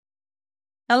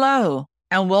Hello,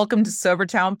 and welcome to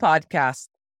Sobertown Podcast.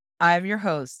 I'm your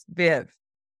host, Viv,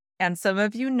 and some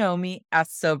of you know me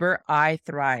as Sober I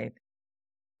Thrive.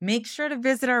 Make sure to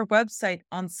visit our website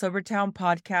on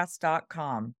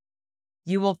SobertownPodcast.com.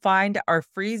 You will find our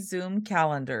free Zoom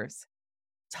calendars,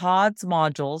 Todd's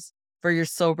modules for your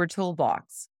Sober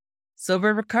Toolbox,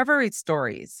 Sober Recovery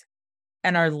Stories,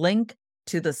 and our link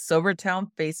to the Sobertown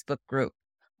Facebook group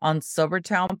on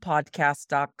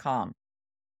SobertownPodcast.com.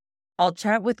 I'll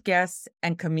chat with guests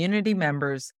and community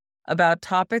members about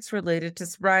topics related to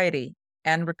sobriety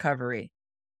and recovery.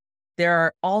 There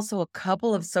are also a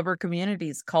couple of sober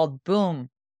communities called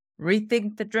Boom,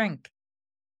 Rethink the Drink,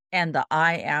 and the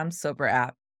I Am Sober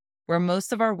app, where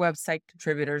most of our website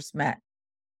contributors met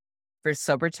for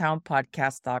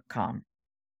SobertownPodcast.com.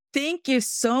 Thank you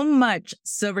so much,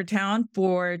 Sobertown,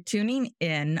 for tuning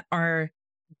in. Our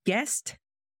guest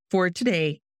for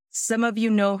today, some of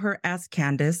you know her as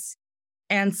Candice,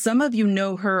 and some of you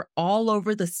know her all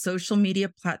over the social media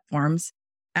platforms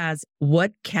as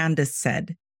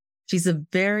Whatcandicesaid. She's a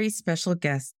very special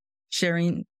guest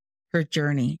sharing her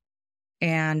journey,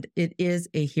 and it is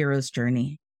a hero's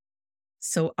journey.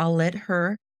 So I'll let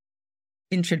her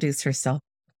introduce herself.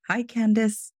 Hi,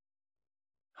 Candice.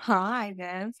 Hi,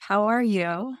 Viv. How are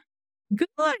you?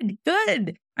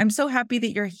 Good. I'm so happy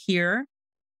that you're here.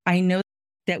 I know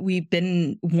that we've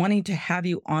been wanting to have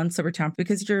you on Sobertown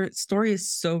because your story is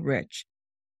so rich.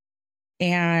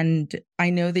 And I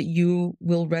know that you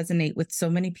will resonate with so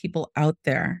many people out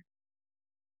there.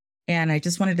 And I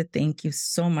just wanted to thank you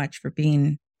so much for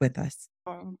being with us.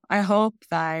 I hope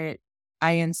that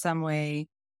I in some way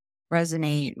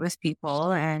resonate with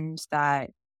people and that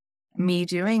me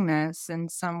doing this in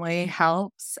some way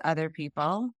helps other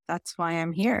people. That's why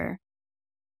I'm here.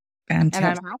 Fantastic.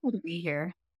 And I'm happy to be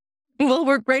here. Well,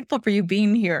 we're grateful for you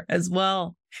being here as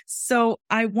well. So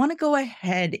I want to go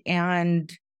ahead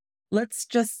and let's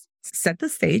just set the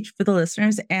stage for the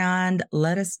listeners and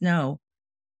let us know,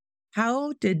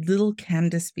 how did little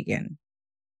Candice begin?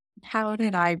 How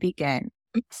did I begin?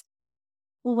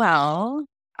 Well,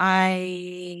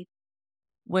 I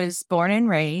was born and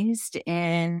raised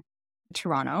in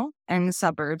Toronto and the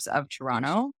suburbs of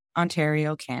Toronto,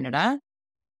 Ontario, Canada.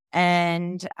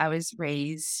 And I was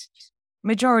raised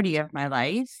majority of my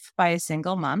life by a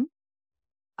single mom.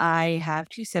 I have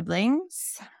two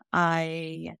siblings.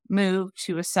 I moved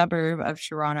to a suburb of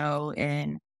Toronto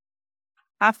in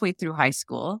halfway through high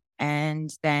school.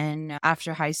 And then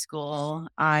after high school,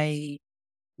 I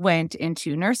went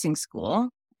into nursing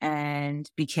school and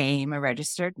became a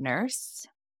registered nurse.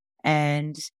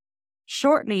 And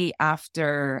shortly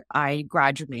after I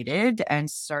graduated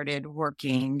and started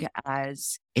working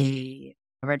as a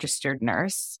registered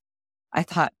nurse, I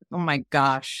thought, oh my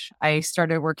gosh, I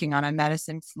started working on a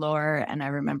medicine floor. And I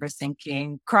remember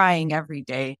crying every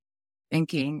day,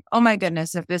 thinking, oh my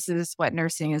goodness, if this is what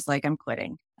nursing is like, I'm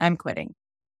quitting. But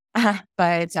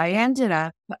I ended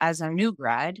up as a new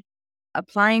grad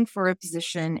applying for a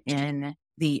position in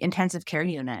the intensive care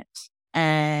unit.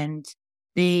 And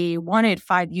they wanted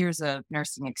 5 years of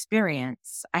nursing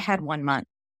experience. I had 1 month.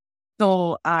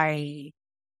 So I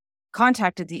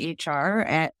contacted the HR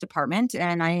department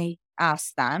and I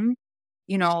asked them,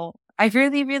 I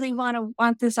really, really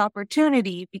want this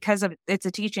opportunity because it's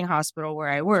a teaching hospital where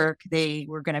I work. They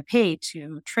were going to pay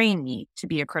to train me to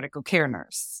be a critical care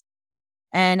nurse.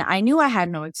 And I knew I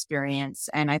had no experience.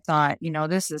 And I thought,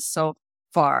 this is so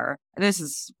far. This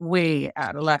is way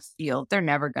out of left field. They're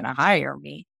never going to hire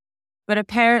me. But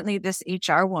apparently this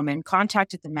HR woman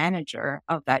contacted the manager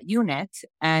of that unit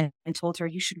and told her,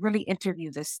 you should really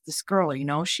interview this girl.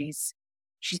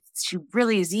 She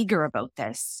really is eager about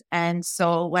this. And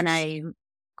so when I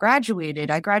graduated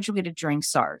during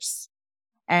SARS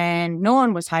and no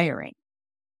one was hiring.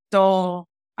 So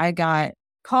I got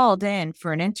called in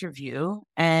for an interview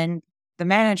and the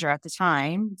manager at the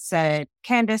time said,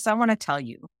 Candice, I want to tell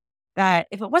you that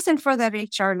if it wasn't for that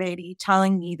HR lady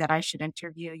telling me that I should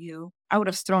interview you, I would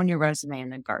have thrown your resume in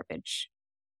the garbage.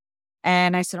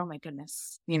 And I said, oh my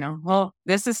goodness, well,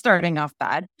 this is starting off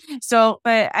bad. So,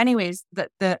 but anyways,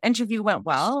 the interview went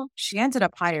well. She ended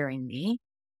up hiring me.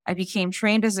 I became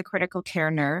trained as a critical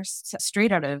care nurse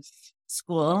straight out of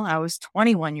school. I was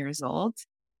 21 years old.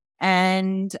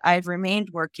 And I've remained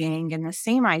working in the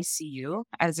same ICU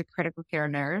as a critical care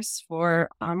nurse for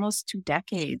almost 2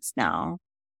 decades now.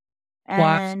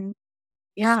 And Wow.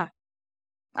 yeah,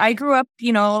 I grew up,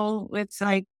 with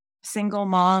like single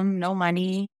mom, no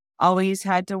money, always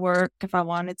had to work. If I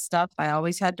wanted stuff, I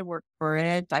always had to work for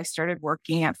it. I started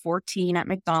working at 14 at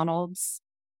McDonald's.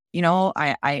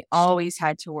 I always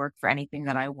had to work for anything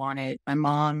that I wanted. My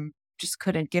mom just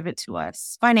couldn't give it to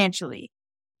us financially.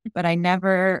 But I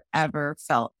never, ever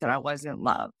felt that I wasn't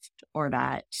loved or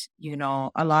that,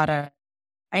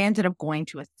 I ended up going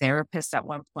to a therapist at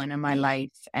one point in my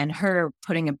life and her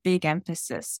putting a big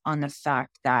emphasis on the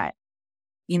fact that,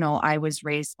 I was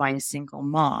raised by a single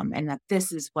mom and that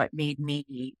this is what made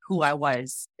me who I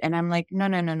was. And I'm like, no,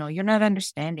 no, no, no, you're not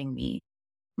understanding me.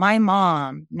 My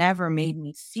mom never made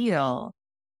me feel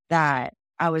that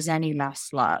I was any less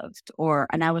loved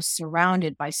and I was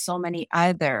surrounded by so many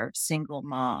other single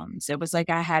moms. It was like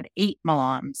I had 8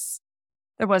 moms.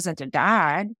 There wasn't a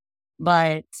dad,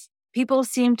 but people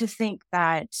seem to think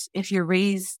that if you're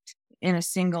raised in a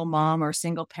single mom or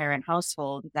single parent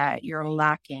household, that you're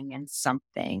lacking in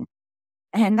something.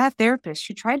 And that therapist,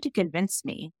 she tried to convince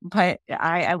me, but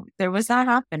there was not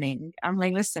happening. I'm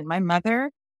like, listen, my mother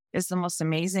is the most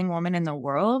amazing woman in the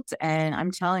world. And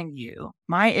I'm telling you,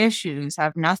 my issues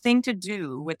have nothing to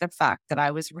do with the fact that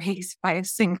I was raised by a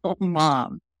single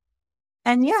mom.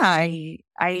 And yeah,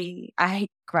 I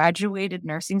graduated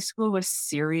nursing school with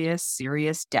serious,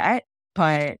 serious debt,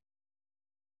 but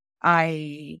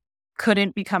I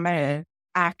couldn't become an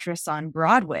actress on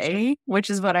Broadway, which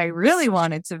is what I really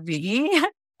wanted to be.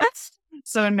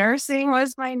 So nursing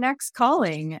was my next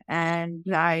calling, and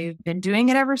I've been doing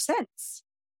it ever since.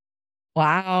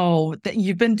 Wow,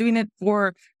 you've been doing it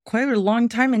for quite a long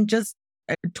time and just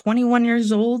 21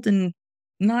 years old and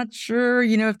not sure,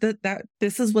 if that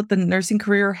this is what the nursing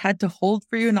career had to hold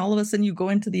for you, and all of a sudden you go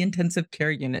into the intensive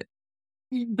care unit.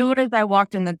 As soon as I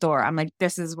walked in the door, I'm like,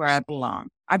 this is where I belong.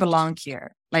 I belong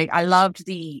here. Like, I loved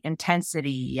the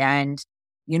intensity and,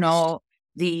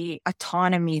 the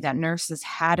autonomy that nurses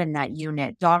had in that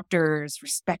unit. Doctors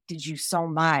respected you so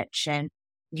much and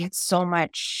you had so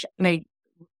much like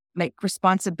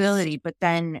responsibility. But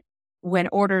then when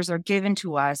orders are given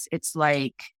to us, it's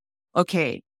like,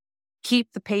 okay,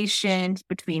 keep the patient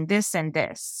between this and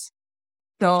this.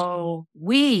 So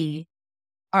we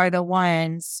are the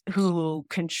ones who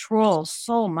control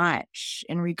so much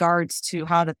in regards to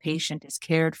how the patient is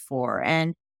cared for.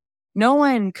 And no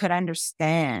one could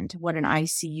understand what an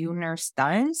ICU nurse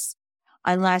does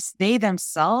unless they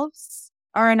themselves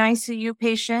are an ICU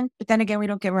patient. But then again, we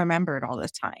don't get remembered all the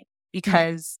time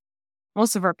because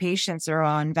most of our patients are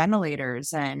on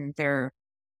ventilators and they're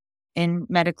in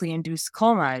medically induced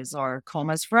comas or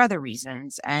comas for other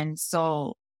reasons. And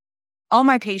so all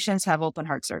my patients have open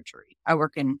heart surgery. I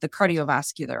work in the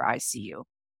cardiovascular ICU.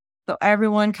 So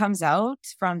everyone comes out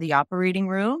from the operating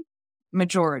room,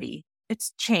 majority.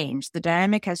 It's changed. The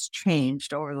dynamic has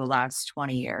changed over the last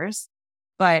 20 years,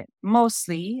 but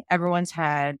mostly everyone's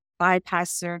had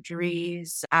bypass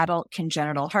surgeries, adult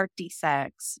congenital heart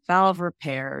defects, valve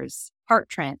repairs, heart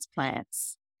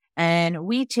transplants, and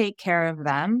we take care of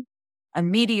them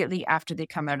immediately after they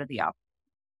come out of the op.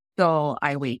 So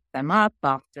I wake them up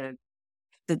off the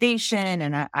sedation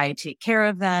and I take care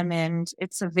of them. And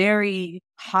it's a very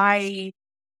high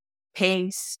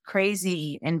pace,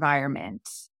 crazy environment.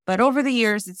 But over the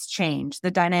years, it's changed.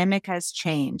 The dynamic has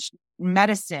changed.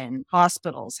 Medicine,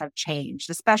 hospitals have changed,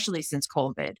 especially since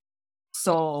COVID.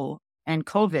 And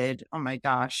COVID, oh my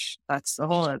gosh, that's a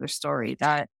whole other story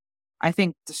that I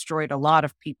think destroyed a lot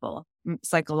of people.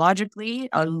 Psychologically,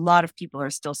 a lot of people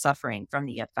are still suffering from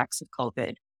the effects of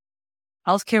COVID.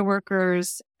 Healthcare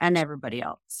workers and everybody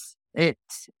else.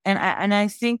 I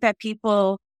think that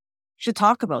people should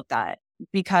talk about that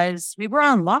because we were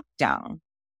on lockdown,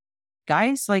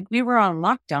 guys. Like we were on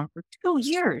lockdown for 2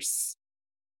 years,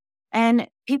 and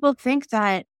people think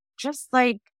that just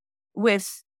like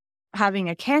with having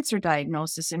a cancer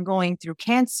diagnosis and going through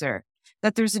cancer,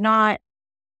 that there's not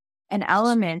an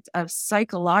element of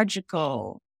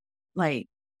psychological like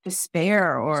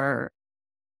despair or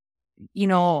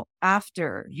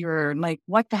after you're like,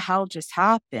 what the hell just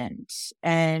happened?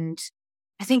 And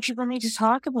I think people need to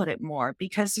talk about it more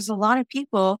because there's a lot of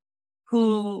people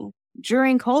who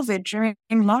during COVID, during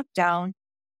lockdown,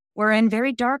 were in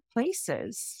very dark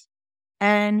places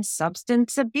and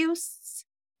substance abuse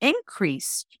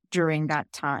increased during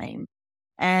that time.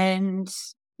 And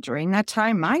during that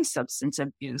time, my substance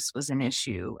abuse was an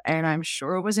issue. And I'm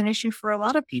sure it was an issue for a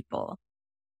lot of people.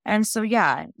 And so,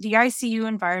 yeah, the ICU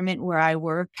environment where I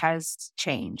work has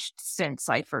changed since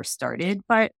I first started.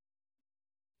 But,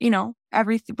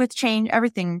 everything with change,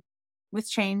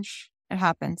 it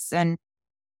happens and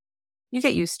you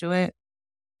get used to it.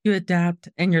 You adapt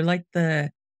and you're like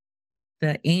the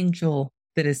angel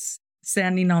that is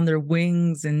standing on their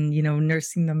wings and,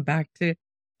 nursing them back to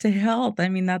health. I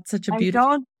mean, that's such a I beautiful.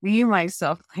 don't view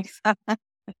myself like that.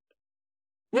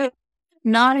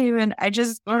 Not even, I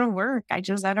just go to work. I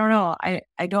don't know.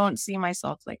 I don't see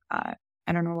myself like that.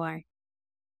 I don't know why.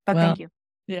 But Well, thank you.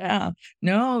 yeah.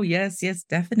 No, yes, yes,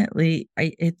 definitely.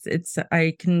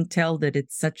 I can tell that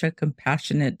it's such a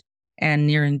compassionate and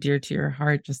near and dear to your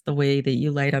heart, just the way that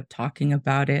you light up talking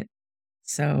about it.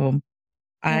 So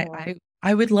I Oh, I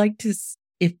I would like to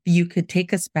if you could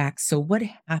take us back. So what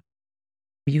happened?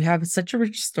 You have such a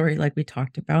rich story like we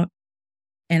talked about,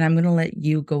 and I'm going to let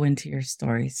you go into your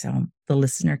story so the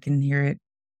listener can hear it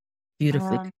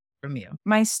beautifully um, from you.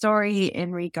 my story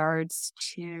in regards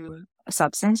to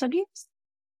substance abuse.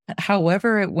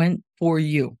 However it went for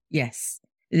you. Yes.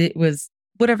 It was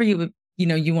whatever you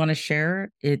wanna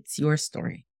share, it's your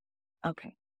story.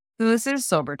 Okay. So this is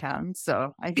Sober Town,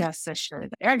 so I guess I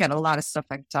should. I got a lot of stuff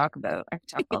I could talk about. I could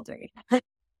talk all day.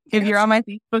 If you're Yes. on my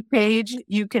Facebook page,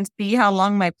 you can see how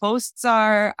long my posts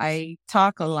are. I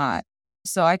talk a lot.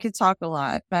 So I could talk a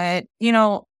lot. But,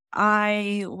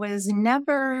 I was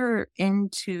never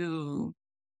into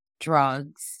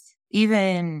drugs.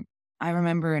 Even I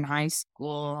remember in high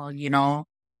school,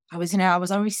 I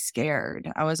was always scared.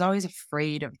 I was always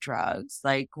afraid of drugs.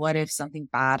 Like, what if something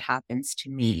bad happens to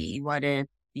me? What if,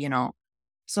 you know?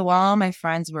 So while my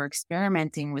friends were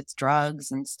experimenting with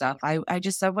drugs and stuff, I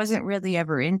wasn't really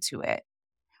ever into it.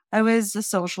 I was a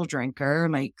social drinker,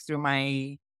 like through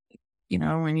my,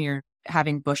 when you're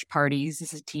having bush parties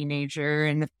as a teenager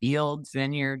in the fields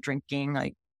and you're drinking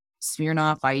like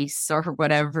Smirnoff Ice or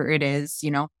whatever it is,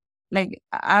 like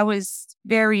I was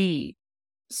very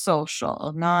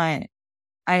social, not,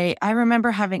 I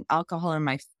remember having alcohol in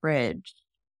my fridge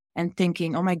and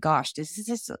thinking, oh my gosh, is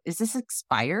this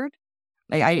expired?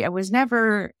 Like I was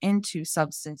never into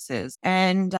substances.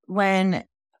 And when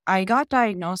I got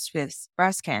diagnosed with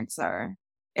breast cancer,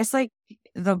 it's like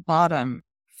the bottom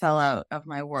fell out of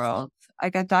my world. I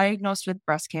got diagnosed with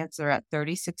breast cancer at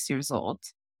 36 years old.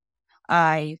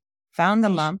 I found the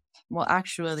lump. Well,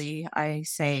 actually, I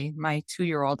say my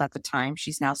 2-year old at the time,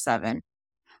 she's now 7.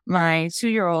 My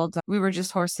 2-year old, we were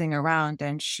just horsing around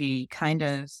and she kind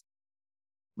of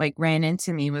like ran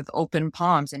into me with open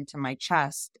palms into my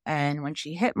chest. And when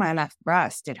she hit my left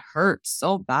breast, it hurt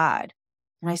so bad.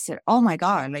 And I said, oh my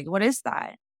God, like, what is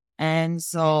that? And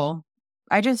so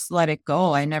I just let it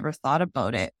go. I never thought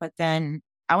about it. But then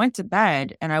I went to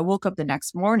bed and I woke up the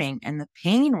next morning and the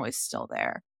pain was still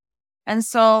there. And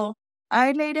so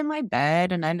I laid in my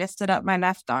bed and I lifted up my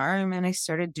left arm and I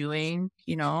started doing,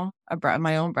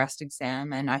 my own breast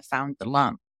exam and I found the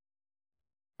lump.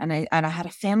 And I had a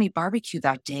family barbecue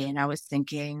that day and I was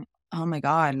thinking, "Oh my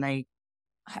God, like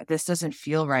this doesn't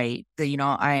feel right.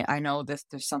 I know there's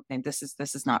something this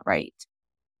is not right."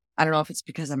 I don't know if it's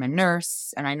because I'm a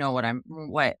nurse and I know what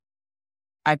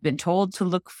I've been told to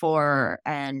look for.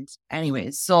 And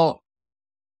anyways, so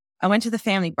I went to the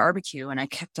family barbecue and I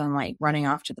kept on like running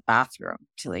off to the bathroom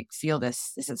to like feel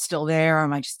this. Is it still there? Or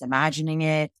am I just imagining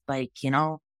it?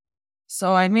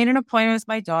 So I made an appointment with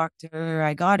my doctor.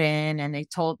 I got in and they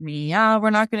told me, yeah, we're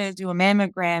not going to do a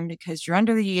mammogram because you're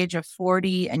under the age of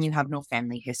 40 and you have no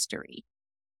family history.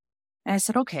 And I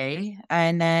said, okay.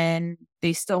 And then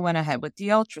they still went ahead with the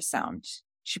ultrasound.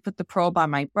 She put the probe on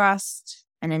my breast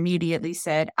and immediately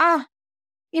said,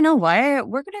 you know what?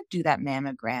 We're going to do that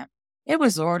mammogram. It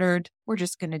was ordered. We're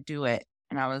just going to do it.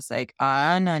 And I was like,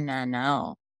 no, no,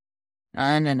 no.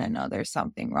 No, no, no. There's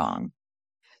something wrong.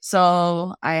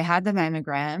 So I had the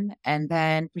mammogram and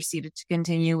then proceeded to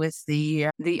continue with the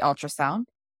ultrasound.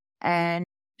 And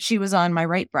she was on my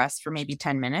right breast for maybe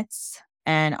 10 minutes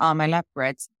and on my left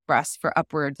breast for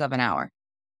upwards of an hour.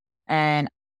 And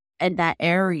in that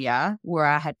area where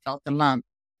I had felt the lump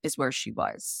is where she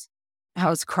was. I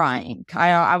was crying.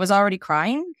 I was already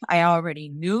crying. I already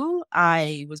knew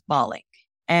I was bawling.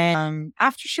 And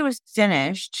after she was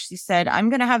finished, she said, I'm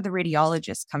going to have the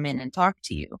radiologist come in and talk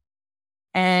to you.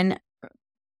 And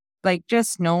like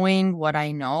just knowing what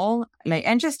I know, like,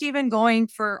 and just even going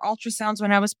for ultrasounds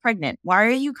when I was pregnant. Why are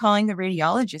you calling the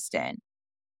radiologist in?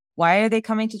 Why are they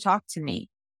coming to talk to me?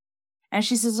 And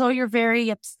she says, oh, you're very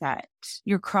upset.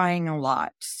 You're crying a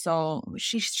lot. So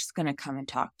she's just going to come and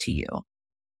talk to you.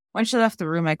 When she left the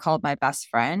room, I called my best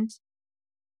friend,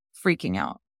 freaking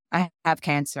out. I have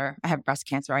cancer. I have breast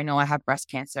cancer. I know I have breast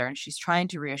cancer. And she's trying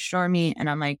to reassure me. And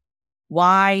I'm like,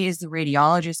 why is the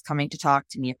radiologist coming to talk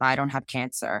to me if I don't have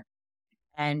cancer?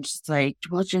 And she's like,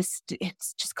 well, just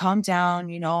calm down.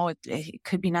 It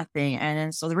could be nothing. And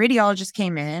then so the radiologist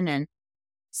came in and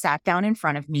sat down in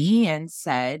front of me and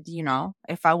said,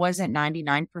 if I wasn't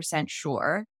 99%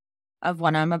 sure of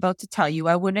what I'm about to tell you,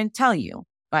 I wouldn't tell you.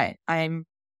 But I'm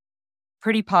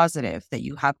pretty positive that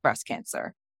you have breast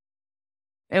cancer.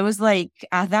 It was like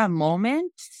at that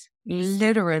moment,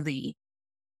 literally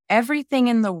everything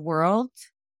in the world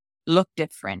looked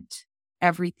different.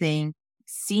 Everything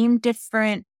seemed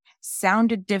different,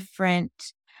 sounded different.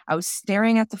 I was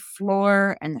staring at the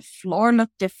floor and the floor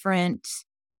looked different.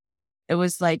 It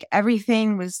was like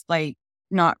everything was like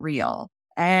not real.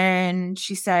 And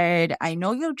she said, I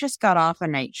know you just got off a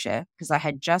night shift, because I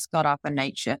had just got off a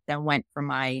night shift and went for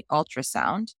my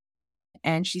ultrasound.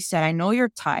 And she said, I know you're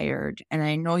tired and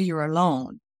I know you're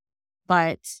alone,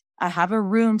 but I have a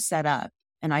room set up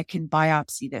and I can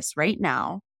biopsy this right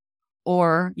now,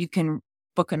 or you can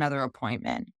book another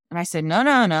appointment. And I said, no,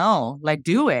 no, no, like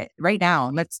do it right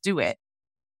now. Let's do it.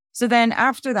 So then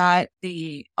after that,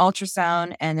 the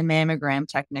ultrasound and the mammogram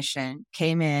technician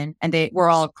came in and they were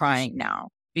all crying now,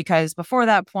 because before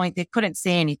that point, they couldn't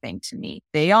say anything to me.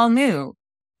 They all knew,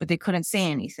 but they couldn't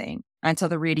say anything until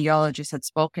the radiologist had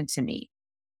spoken to me.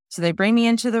 So they bring me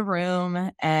into the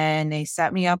room and they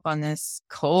set me up on this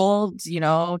cold,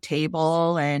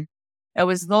 table. And it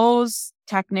was those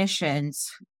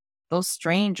technicians, those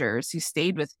strangers who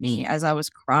stayed with me as I was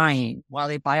crying while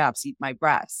they biopsied my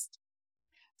breast.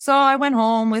 So I went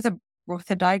home with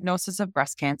a diagnosis of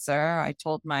breast cancer. I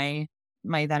told my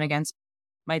then again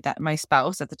my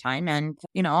spouse at the time, and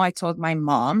I told my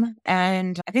mom,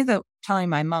 and I think that telling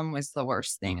my mom was the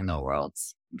worst thing in the world,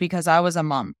 because I was a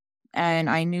mom and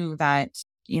I knew that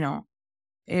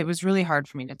it was really hard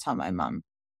for me to tell my mom,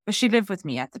 but she lived with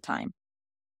me at the time.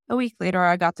 A week later,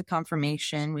 I got the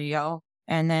confirmation,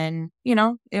 and then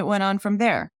it went on from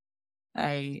there.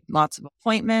 Lots of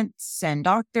appointments and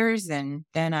doctors, and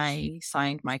then I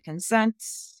signed my consent.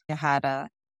 I had a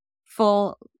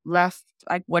full left,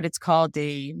 like what it's called,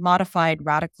 a modified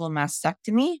radical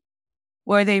mastectomy,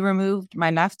 where they removed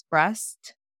my left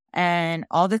breast and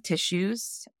all the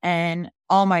tissues and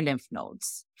all my lymph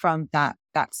nodes from that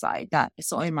side,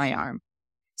 so in my arm.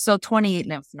 So 28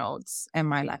 lymph nodes in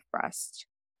my left breast.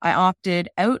 I opted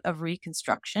out of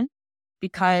reconstruction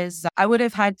because I would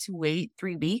have had to wait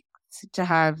 3 weeks to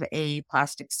have a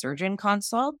plastic surgeon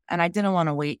consult, and I didn't want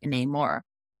to wait anymore.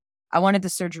 I wanted the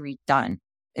surgery done.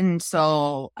 And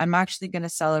so I'm actually going to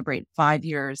celebrate 5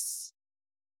 years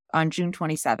on June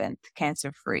 27th,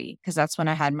 cancer-free, because that's when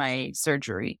I had my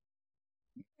surgery.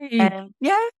 And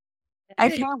yeah, I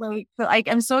can't wait.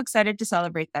 I'm so excited to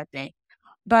celebrate that day.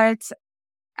 But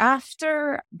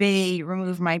after they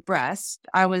removed my breast,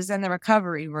 I was in the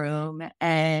recovery room,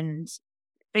 and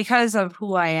because of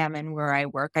who I am and where I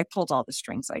work, I pulled all the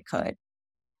strings I could.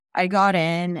 I got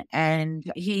in and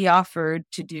he offered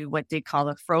to do what they call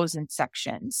a frozen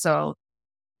section. So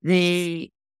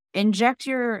they inject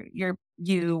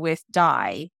you with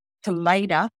dye to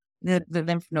light up the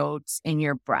lymph nodes in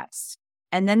your breast.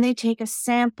 And then they take a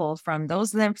sample from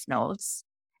those lymph nodes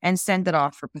and send it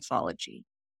off for pathology.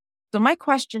 So my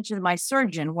question to my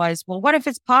surgeon was, well, what if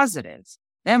it's positive?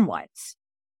 Then what?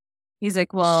 He's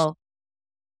like, well,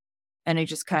 and he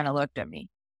just kind of looked at me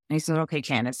and he said, okay,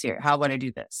 Candice, here, how would I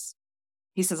do this?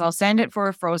 He says, I'll send it for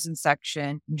a frozen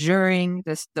section during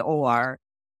the OR,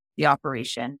 the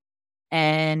operation.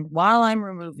 And while I'm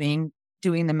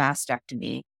doing the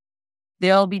mastectomy,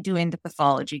 they'll be doing the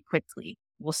pathology quickly.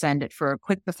 We'll send it for a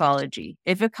quick pathology.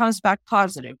 If it comes back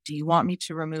positive, do you want me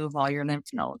to remove all your lymph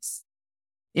nodes?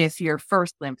 If your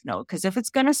first lymph node, because if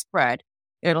it's going to spread,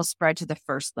 it'll spread to the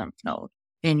first lymph node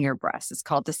in your breast. It's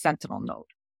called the sentinel node.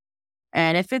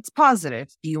 And if it's positive,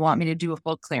 do you want me to do a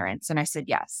full clearance? And I said,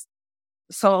 yes.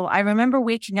 So I remember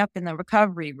waking up in the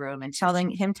recovery room and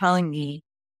telling me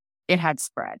it had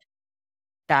spread,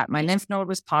 that my lymph node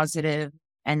was positive,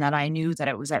 and that I knew that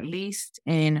it was at least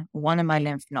in one of my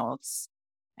lymph nodes.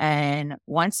 And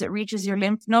once it reaches your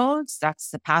lymph nodes, that's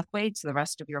the pathway to the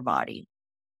rest of your body.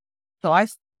 So I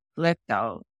flipped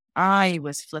out. I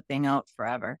was flipping out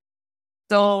forever.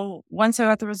 So once I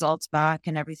got the results back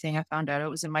and everything, I found out it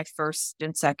was in my first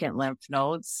and second lymph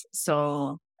nodes.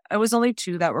 So it was only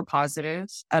 2 that were positive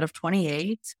out of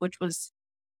 28, which was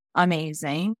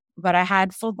amazing. But I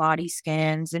had full body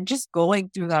scans, and just going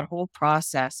through that whole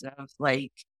process of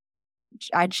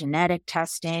genetic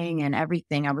testing and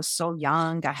everything. I was so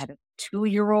young. I had a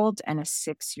 2-year-old and a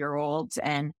 6-year-old,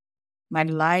 and my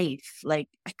life, I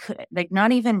could,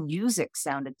 not even music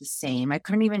sounded the same. I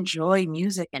couldn't even enjoy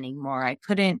music anymore. I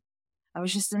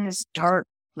was just in this dark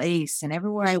place, and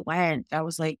everywhere I went, I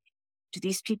was like, do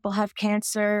these people have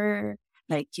cancer?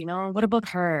 What about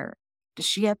her? Does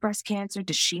she have breast cancer?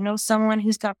 Does she know someone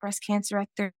who's got breast cancer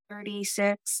at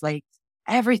 36?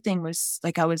 Everything was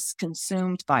I was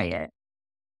consumed by it.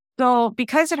 So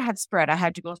because it had spread, I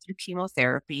had to go through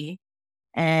chemotherapy.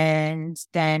 And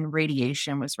then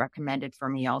radiation was recommended for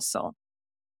me also.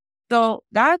 So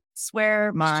that's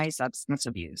where my substance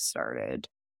abuse started.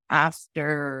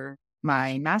 After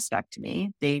my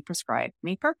mastectomy, they prescribed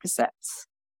me Percocets.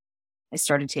 I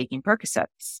started taking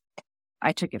Percocets.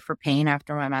 I took it for pain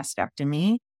after my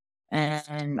mastectomy,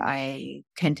 and I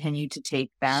continued to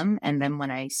take them. And then when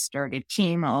I started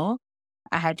chemo,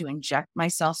 I had to inject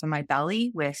myself in my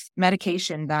belly with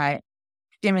medication that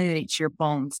stimulates your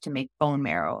bones to make bone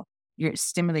marrow. It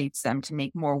stimulates them to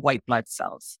make more white blood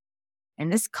cells.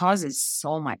 And this causes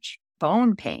so much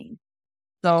bone pain.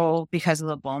 So because of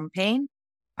the bone pain,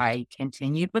 I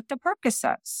continued with the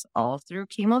Percocets all through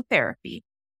chemotherapy.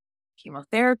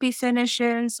 Chemotherapy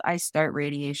finishes. I start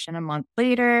radiation a month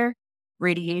later.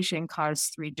 Radiation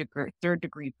caused third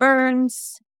degree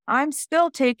burns. I'm still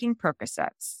taking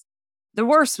Percocets. The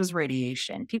worst was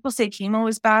radiation. People say chemo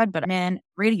is bad, but man,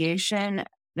 radiation,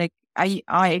 like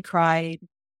I cried.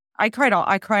 I cry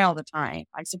all the time.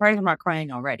 I'm surprised I'm not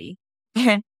crying already.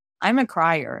 I'm a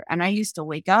crier, and I used to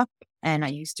wake up and I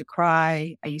used to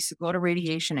cry. I used to go to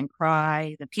radiation and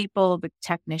cry. The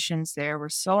technicians there were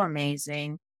so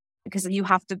amazing because you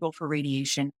have to go for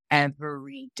radiation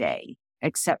every day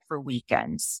except for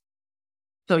weekends.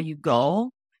 So you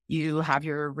go, you have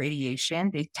your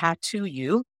radiation, they tattoo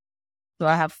you. So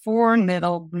I have 4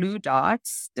 little blue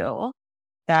dots still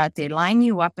that they line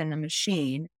you up in the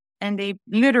machine and they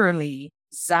literally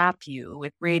zap you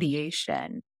with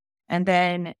radiation. And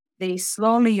then they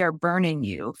slowly are burning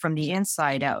you from the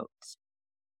inside out.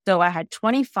 So I had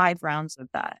 25 rounds of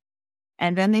that.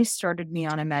 And then they started me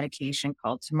on a medication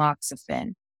called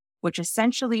tamoxifen, which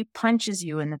essentially punches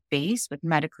you in the face with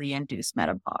medically induced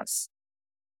menopause.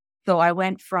 So I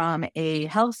went from a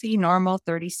healthy, normal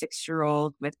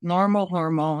 36-year-old with normal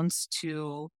hormones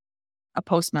to a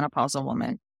postmenopausal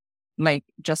woman,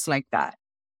 just like that.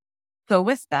 So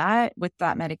with that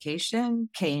medication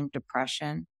came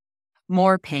depression,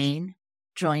 more pain,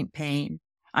 joint pain.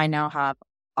 I now have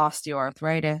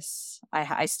osteoarthritis.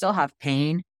 I still have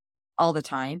pain all the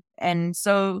time. And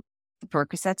so the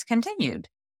Percocets continued.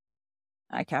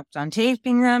 I kept on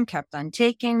taking them, kept on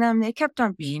taking them. They kept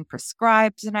on being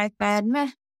prescribed. And I thought,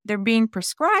 meh, they're being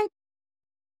prescribed.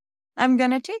 I'm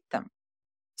going to take them.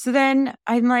 So then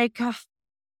I'm like,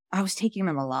 I was taking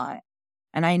them a lot.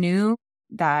 And I knew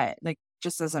that,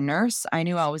 just as a nurse, I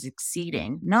knew I was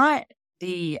exceeding not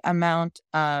the amount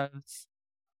of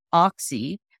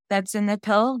oxy that's in the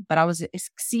pill, but I was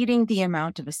exceeding the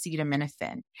amount of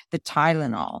acetaminophen, the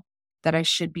Tylenol that I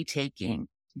should be taking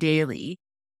daily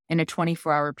in a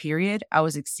 24-hour period. I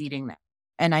was exceeding that.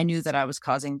 And I knew that I was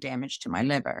causing damage to my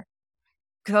liver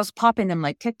because I was popping them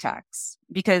like Tic Tacs,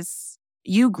 because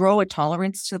you grow a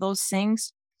tolerance to those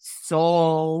things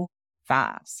so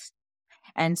fast.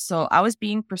 And so I was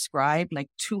being prescribed like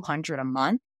 200 a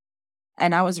month,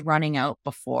 and I was running out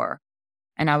before.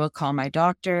 And I would call my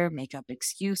doctor, make up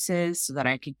excuses so that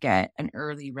I could get an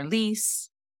early release.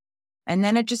 And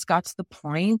then it just got to the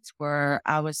point where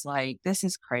I was like, this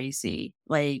is crazy.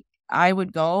 Like, I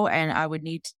would go and I would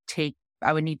need to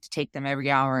take them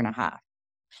every hour and a half,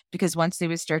 because once they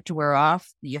would start to wear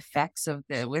off, the effects of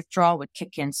the withdrawal would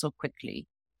kick in so quickly.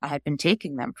 I had been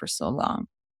taking them for so long.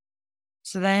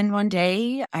 So then one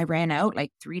day I ran out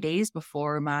like 3 days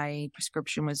before my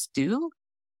prescription was due.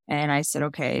 And I said,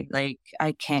 okay,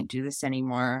 I can't do this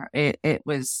anymore. It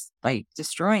was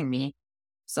destroying me.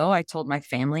 So I told my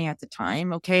family at the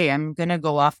time, okay, I'm going to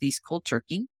go off these cold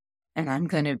turkey and I'm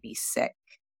going to be sick.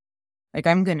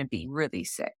 I'm going to be really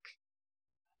sick.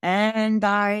 And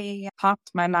I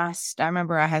popped my last, I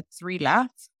remember I had 3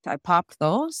 left. I popped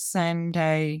those and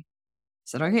I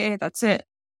said, okay, that's it.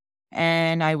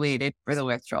 And I waited for the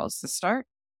withdrawals to start,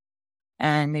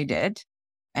 and they did.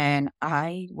 And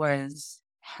I was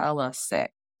hella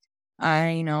sick.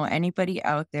 I know anybody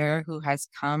out there who has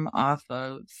come off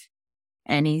of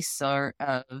any sort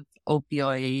of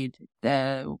opioid,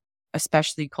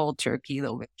 especially cold turkey,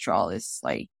 the withdrawal is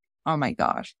oh my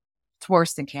gosh, it's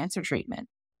worse than cancer treatment.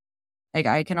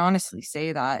 I can honestly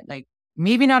say that,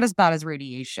 maybe not as bad as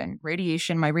radiation.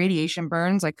 My radiation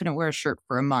burns, I couldn't wear a shirt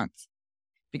for a month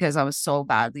because I was so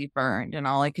badly burned, and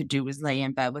all I could do was lay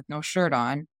in bed with no shirt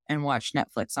on and watch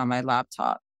Netflix on my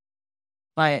laptop.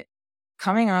 But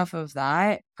coming off of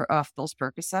those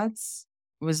Percocets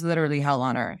was literally hell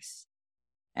on earth.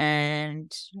 And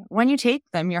when you take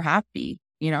them, you're happy,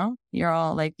 you're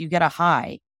all you get a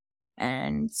high.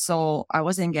 And so I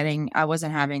wasn't having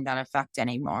that effect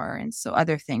anymore. And so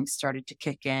other things started to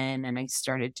kick in, and I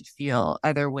started to feel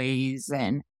other ways,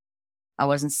 and I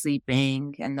wasn't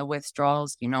sleeping, and the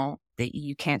withdrawals,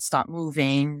 you can't stop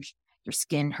moving. Your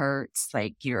skin hurts,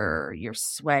 you're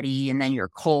sweaty, and then you're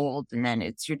cold, and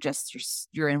then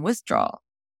you're in withdrawal.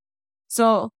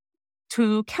 So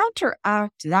to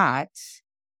counteract that,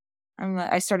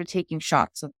 I started taking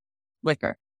shots of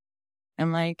liquor,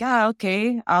 I'm like,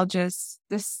 okay,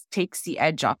 this takes the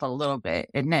edge off a little bit.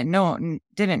 And then, no, it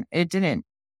didn't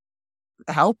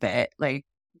help it. Like,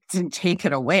 didn't take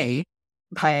it away,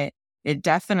 but it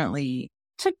definitely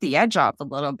took the edge off a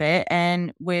little bit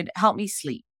and would help me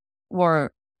sleep.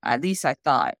 Or at least I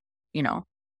thought, you know.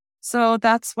 So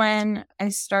that's when I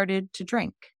started to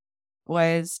drink,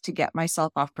 was to get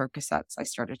myself off Percocets. I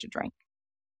started to drink.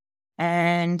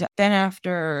 And then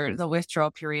after the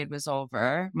withdrawal period was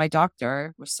over, my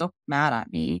doctor was so mad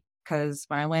at me because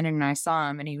when I went in and I saw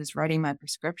him and he was writing my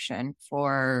prescription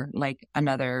for like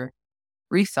another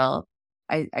refill,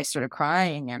 I started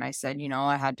crying and I said,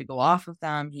 I had to go off of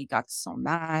them. He got so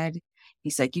mad.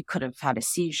 He's like, you could have had a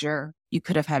seizure. You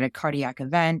could have had a cardiac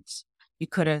event. You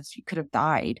could have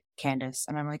died, Candice.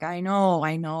 And I'm like, I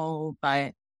know,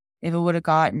 but if it would have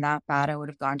gotten that bad, I would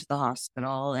have gone to the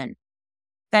hospital. And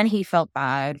then he felt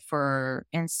bad for,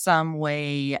 in some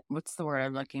way, what's the word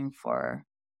I'm looking for?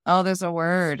 Oh, there's a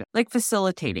word, like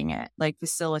facilitating it, like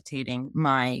facilitating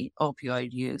my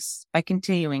opioid use by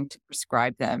continuing to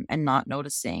prescribe them and not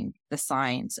noticing the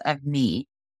signs of me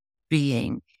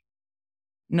being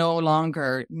no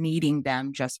longer needing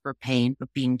them just for pain,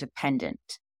 but being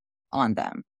dependent on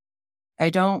them.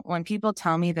 When people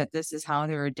tell me that this is how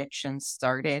their addiction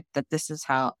started, that this is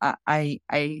how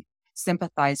I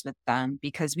sympathize with them,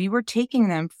 because we were taking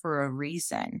them for a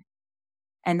reason.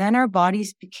 And then our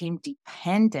bodies became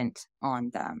dependent on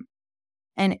them.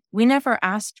 And we never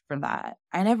asked for that.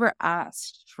 I never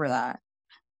asked for that.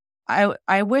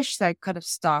 I wish that I could have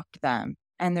stopped them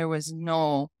and there was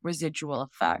no residual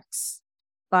effects,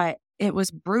 but it was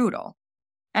brutal.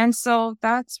 And so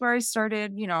that's where I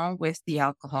started, with the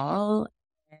alcohol.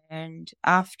 And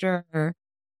after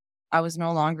I was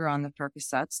no longer on the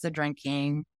Percocets, the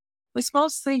drinking was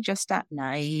mostly just at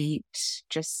night,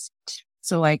 just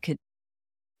so I could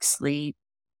sleep.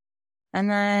 And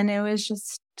then it was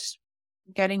just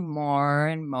getting more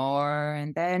and more.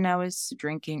 And then I was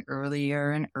drinking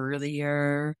earlier and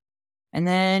earlier. And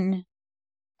then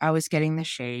I was getting the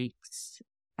shakes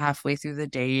halfway through the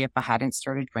day if I hadn't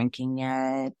started drinking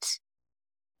yet.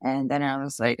 And then I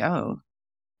was like,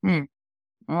 hmm,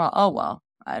 well,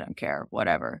 I don't care,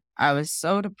 whatever. I was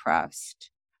so depressed.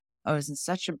 I was in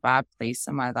such a bad place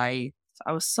in my life.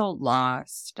 I was so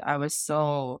lost.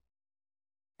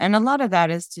 And a lot of that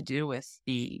is to do with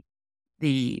the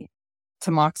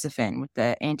tamoxifen, with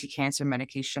the anti-cancer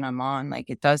medication I'm on. Like,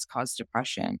 it does cause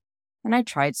depression. And I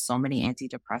tried so many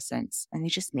antidepressants and they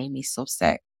just made me so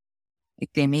sick.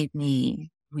 Like, they made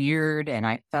me weird and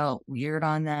I felt weird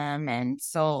on them. And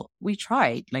so we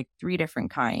tried like 3 different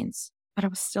kinds, but I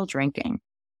was still drinking.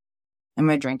 And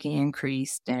my drinking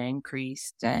increased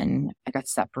and I got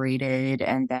separated.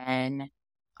 And then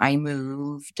I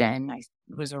moved and I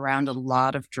was around a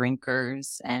lot of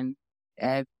drinkers. And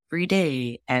every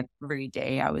day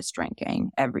I was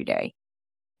drinking every day.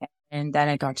 And then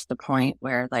it got to the point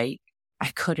where like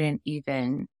I couldn't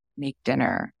even make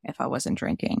dinner if I wasn't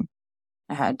drinking.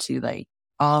 I had to like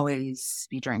always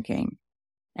be drinking.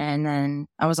 And then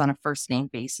I was on a first name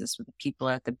basis with the people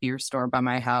at the beer store by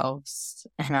my house.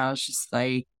 And I was just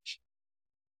like,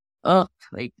 ugh,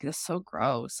 like, this is so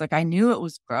gross. Like, I knew it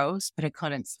was gross, but I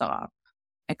couldn't stop.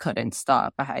 I couldn't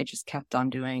stop. I just kept on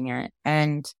doing it.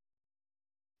 And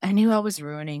I knew I was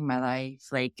ruining my life.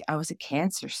 Like, I was a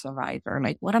cancer survivor.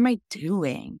 Like, what am I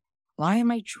doing? Why am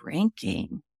I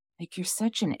drinking? Like, you're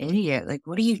such an idiot. Like,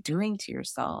 what are you doing to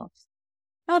yourself?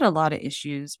 I had a lot of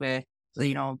issues with,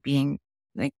 being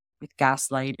like with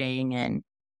gaslighting and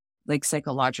like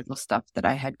psychological stuff that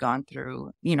I had gone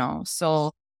through,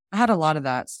 so I had a lot of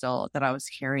that still that I was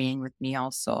carrying with me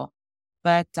also.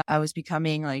 But I was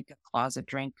becoming like a closet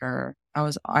drinker. I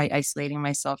isolating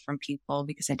myself from people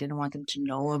because I didn't want them to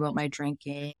know about my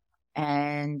drinking.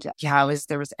 And yeah,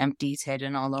 there was empties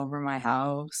hidden all over my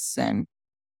house. And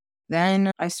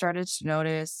then I started to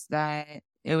notice that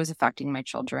it was affecting my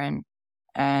children.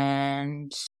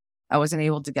 And I wasn't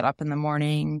able to get up in the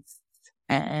mornings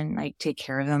and like take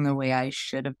care of them the way I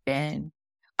should have been.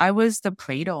 I was the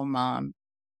Play-Doh mom.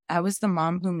 I was the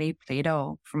mom who made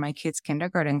Play-Doh for my kids'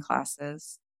 kindergarten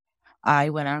classes. I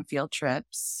went on field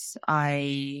trips.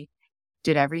 I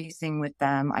did everything with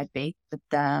them. I baked with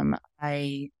them.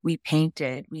 We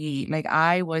painted.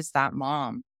 I was that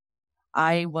mom.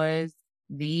 I was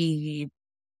the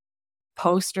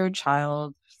poster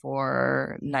child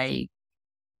for like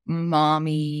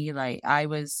mommy. Like, I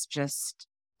was just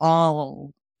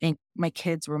and my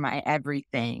kids were my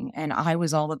everything and I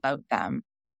was all about them.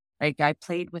 Like, I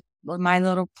played with my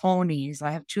little ponies. I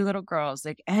have 2 little girls,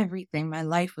 like everything. My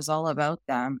life was all about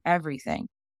them, everything.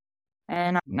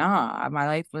 And nah, my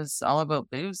life was all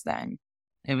about booze then.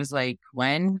 It was like,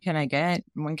 what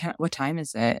time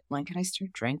is it? When can I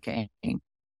start drinking? And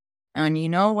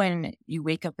when you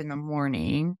wake up in the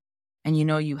morning and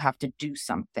you have to do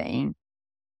something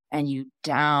and you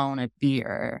down a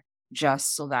beer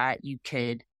just so that you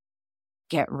could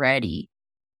get ready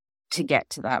to get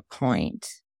to that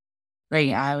point. Like,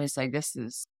 I was like, this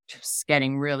is just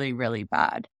getting really, really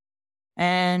bad.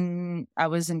 And I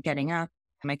wasn't getting up.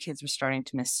 My kids were starting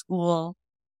to miss school.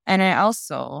 And I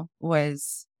also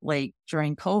was like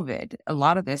during COVID, a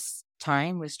lot of this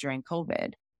time was during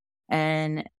COVID.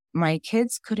 And my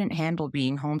kids couldn't handle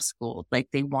being homeschooled like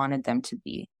they wanted them to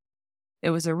be. It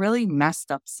was a really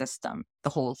messed up system. The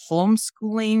whole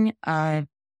homeschooling,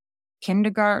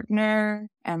 kindergartner,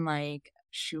 and like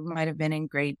she might have been in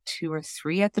grade 2 or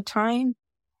 3 at the time.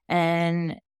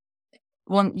 And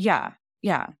well, yeah,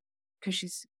 because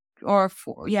she's or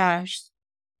 4, yeah,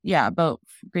 about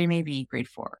maybe grade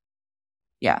 4,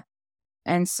 yeah.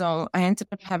 And so I ended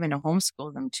up having to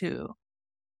homeschool them too.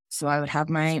 So I would have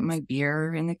my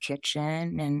beer in the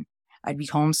kitchen, and I'd be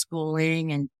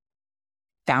homeschooling and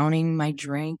downing my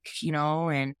drink,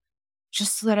 and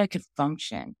just so that I could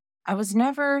function. I was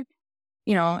never,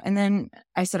 and then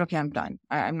I said, okay, I'm done.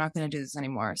 I'm not going to do this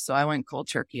anymore. So I went cold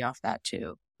turkey off that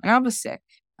too. And I was sick.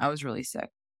 I was really sick,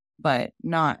 but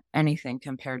not anything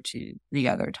compared to the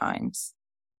other times.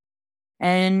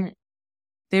 And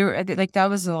they were like, that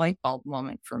was a light bulb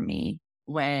moment for me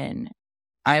when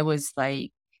I was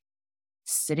like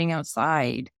sitting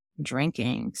outside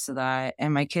drinking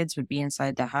and my kids would be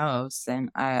inside the house, and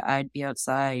I'd be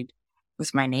outside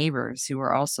with my neighbors who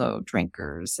were also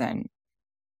drinkers. And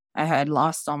I had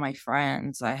lost all my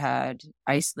friends. I had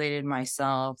isolated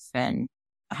myself, and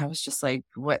I was just like,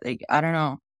 what, like, I don't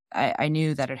know. I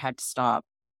knew that it had to stop.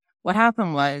 What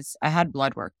happened was I had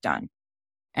blood work done,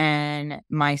 and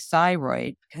my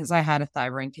thyroid, because I had a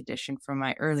thyroid condition from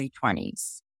my early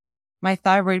 20s, my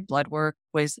thyroid blood work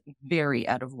was very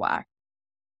out of whack.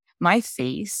 My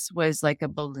face was like a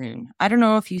balloon. I don't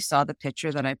know if you saw the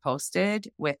picture that I posted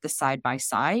with the side by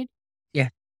side. Yeah.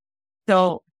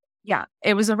 So, yeah,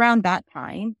 it was around that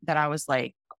time that I was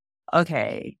like,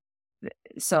 okay.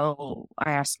 So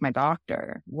I asked my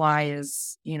doctor,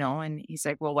 and he's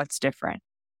like, well, what's different?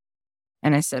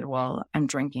 And I said, well, I'm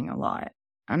drinking a lot.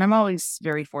 And I'm always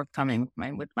very forthcoming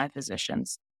with my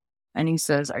physicians. And he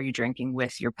says, are you drinking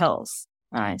with your pills?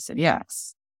 And I said,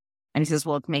 yes. And he says,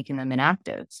 well, it's making them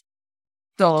inactive.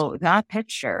 So that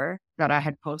picture that I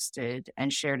had posted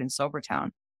and shared in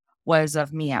Sobertown was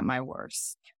of me at my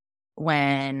worst.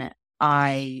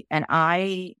 I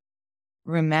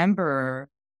remember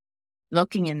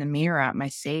looking in the mirror at my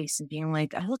face and being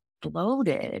like, I look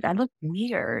bloated. I look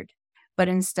weird. But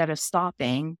instead of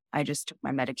stopping, I just took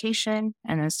my medication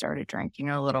and then started drinking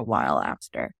a little while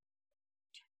after.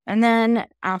 And then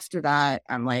after that,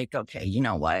 I'm like, okay, you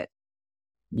know what?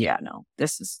 Yeah, no,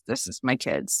 this is my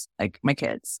kids, like my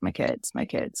kids. I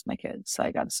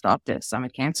got to stop this. I'm a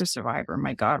cancer survivor.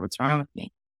 My God, what's wrong with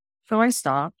me? So I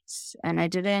stopped, and I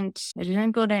didn't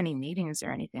go to any meetings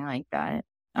or anything like that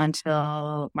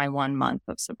until my 1 month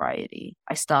of sobriety.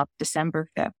 I stopped December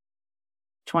 5th,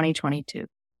 2022.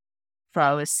 So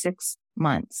I was 6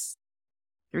 months,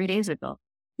 3 days ago.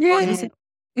 Yeah.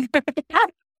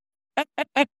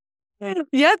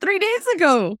 Yeah, 3 days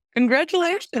ago.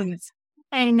 Congratulations.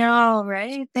 I know,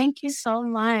 right? Thank you so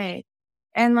much.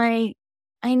 And like,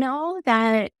 I know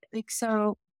that, like,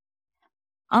 so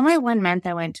on my 1 month,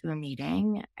 I went to a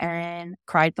meeting and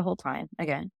cried the whole time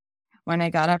again. When I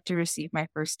got up to receive my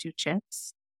first 2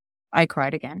 chips, I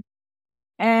cried again.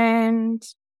 And,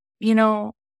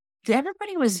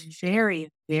 everybody was very,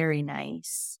 very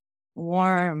nice,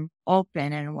 warm,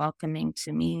 open, and welcoming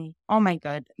to me. Oh my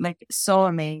God, like so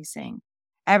amazing.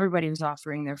 Everybody was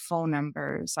offering their phone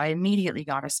numbers. I immediately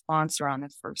got a sponsor on the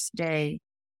first day.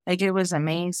 Like, it was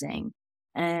amazing.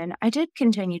 And I did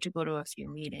continue to go to a few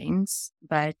meetings,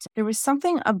 but there was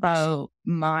something about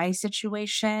my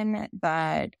situation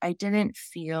that I didn't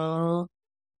feel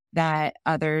that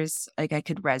others, like I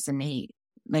could resonate,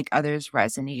 like others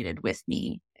resonated with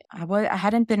me. I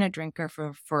hadn't been a drinker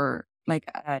for like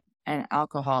an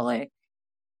alcoholic,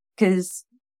 because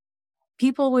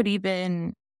people would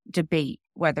even debate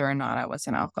whether or not I was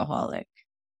an alcoholic.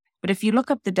 But if you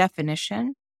look up the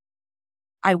definition,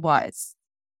 I was.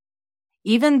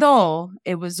 Even though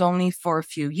it was only for a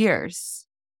few years,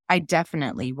 I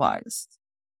definitely was.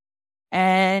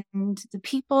 And the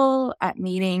people at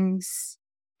meetings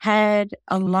had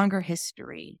a longer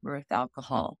history with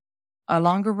alcohol, a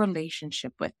longer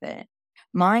relationship with it.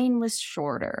 Mine was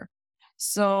shorter.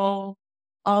 So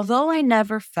although I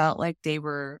never felt like they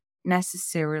were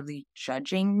necessarily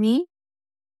judging me,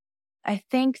 I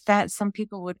think that some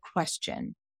people would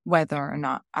question whether or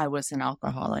not I was an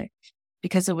alcoholic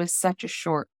because it was such a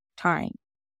short time.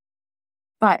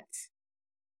 But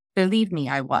believe me,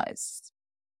 I was.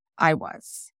 I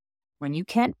was. When you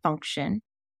can't function,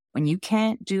 when you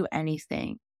can't do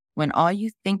anything, when all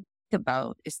you think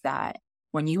about is that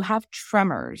when you have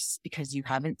tremors because you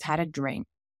haven't had a drink,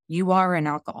 you are an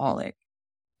alcoholic.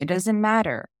 It doesn't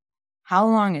matter how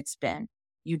long it's been,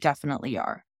 you definitely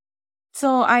are.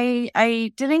 So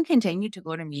I didn't continue to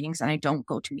go to meetings, and I don't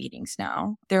go to meetings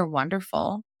now. They're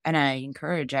wonderful, and I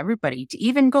encourage everybody to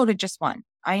even go to just one.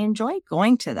 I enjoy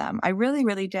going to them. I really,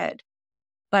 really did.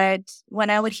 But when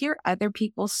I would hear other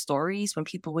people's stories, when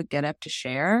people would get up to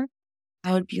share,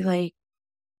 I would be like,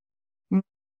 "Mm,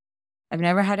 I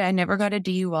never got a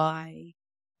DUI.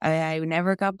 I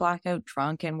never got blackout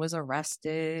drunk and was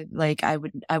arrested. Like I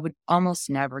would almost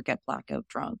never get blackout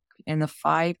drunk in the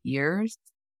 5 years.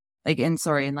 In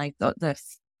like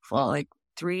well, like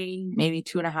three, maybe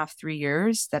 2.5, 3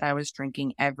 years that I was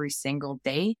drinking every single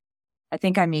day. I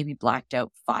think I maybe blacked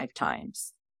out 5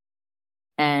 times.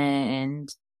 And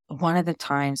one of the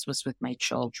times was with my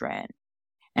children.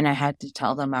 And I had to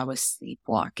tell them I was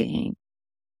sleepwalking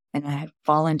and I had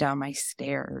fallen down my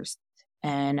stairs.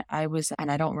 And I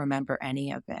don't remember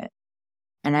any of it.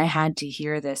 And I had to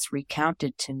hear this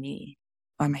recounted to me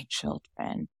by my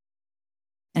children.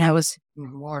 And I was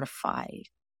mortified.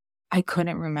 I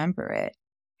couldn't remember it.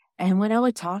 And when I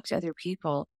would talk to other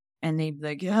people and they'd be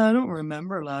like, yeah, I don't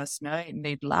remember last night. And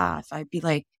they'd laugh. I'd be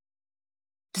like,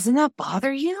 doesn't that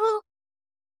bother you?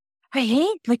 I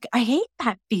hate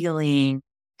that feeling.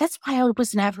 That's why I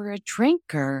was never a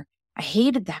drinker. I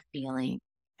hated that feeling.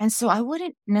 And so I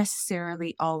wouldn't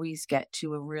necessarily always get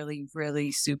to a really,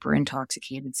 really super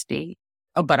intoxicated state.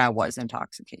 Oh, but I was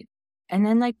intoxicated. And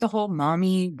then like the whole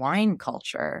mommy wine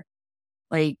culture,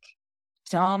 like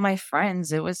to all my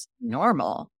friends, it was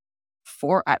normal.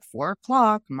 At 4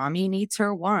 o'clock, mommy needs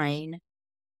her wine.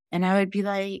 And I would be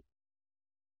like,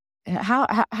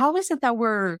 how is it that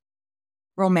we're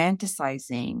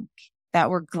romanticizing, that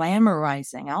we're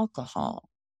glamorizing alcohol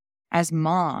as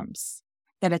moms,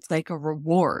 that it's like a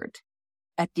reward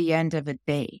at the end of a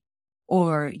day?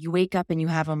 Or you wake up and you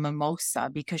have a mimosa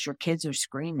because your kids are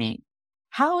screaming.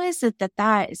 How is it that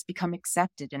that has become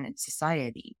accepted in its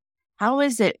society? How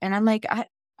is it? And I'm like,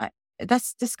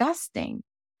 that's disgusting.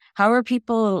 How are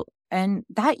people? And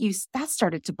that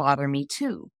started to bother me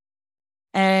too.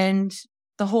 And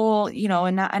the whole,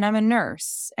 and I'm a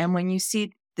nurse. And when you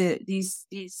see these,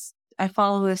 I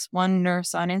follow this one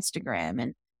nurse on Instagram,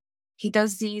 and he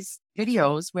does these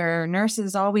videos where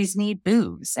nurses always need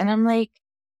booze. And I'm like,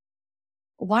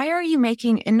 why are you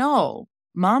making, no,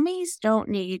 mommies don't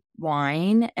need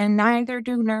wine and neither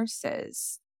do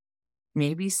nurses.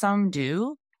 Maybe some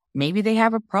do. Maybe they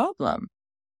have a problem.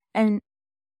 And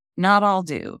not all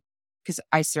do, because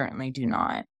I certainly do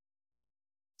not.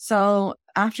 So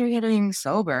after getting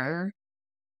sober,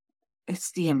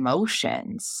 it's the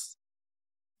emotions.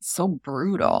 It's so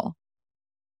brutal.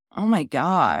 Oh my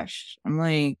gosh. I'm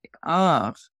like,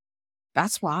 oh,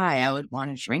 that's why I would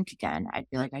want to drink again. I'd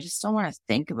be like, I just don't want to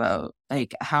think about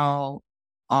like how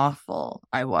awful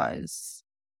I was.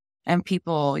 And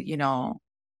people,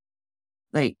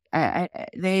 like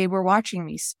they were watching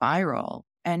me spiral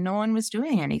and no one was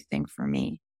doing anything for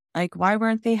me. Like, why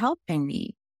weren't they helping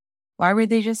me? Why were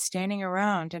they just standing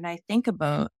around? And I think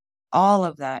about all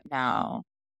of that now.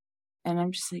 And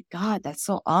I'm just like, God, that's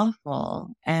so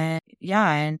awful. And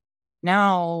yeah, and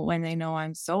now when they know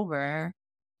I'm sober,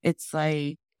 it's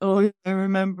like, oh, I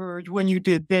remembered when you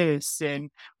did this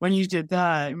and when you did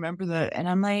that. I remember that. And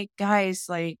I'm like, guys,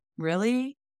 like,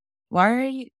 really? Why are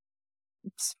you?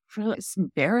 It's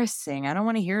embarrassing. I don't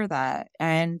want to hear that.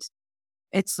 And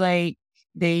it's like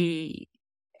I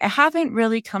haven't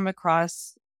really come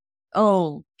across,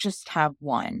 oh, just have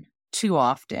one too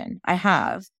often. I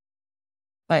have,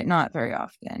 but not very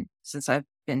often since I've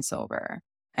been sober.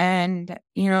 And,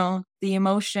 the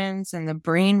emotions and the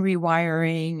brain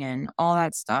rewiring and all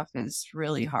that stuff is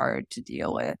really hard to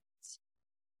deal with.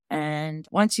 And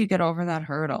once you get over that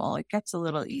hurdle, it gets a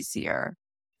little easier.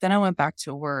 Then I went back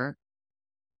to work.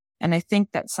 And I think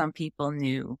that some people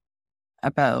knew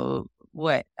about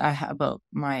about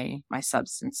my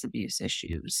substance abuse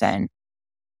issues. And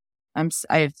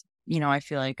I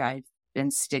feel like I've been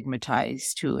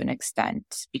stigmatized to an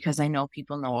extent because I know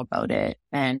people know about it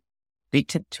and they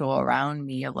tiptoe around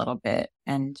me a little bit.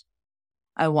 And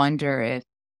I wonder if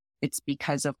it's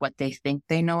because of what they think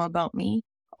they know about me,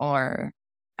 or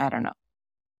I don't know.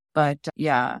 But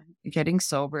yeah, getting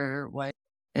sober was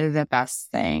the best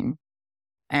thing.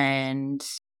 And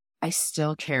I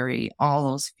still carry all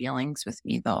those feelings with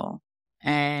me though.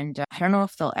 And I don't know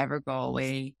if they'll ever go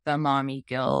away. The mommy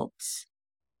guilt,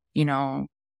 you know,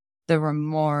 the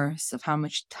remorse of how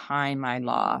much time I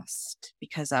lost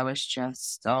because I was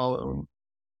just so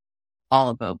all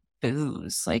about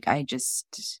booze. Like it's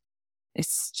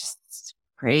just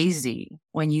crazy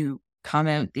when you come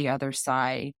out the other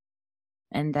side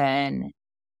and then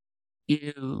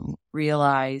you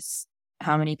realize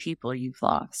how many people you've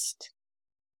lost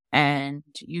and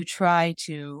you try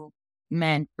to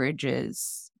mend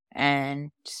bridges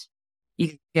and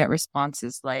you get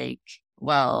responses like,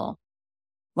 well,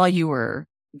 while you were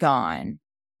gone,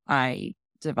 I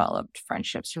developed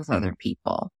friendships with other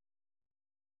people.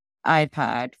 I've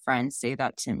had friends say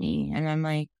that to me, and I'm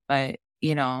like, but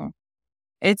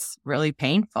it's really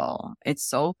painful. It's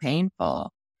so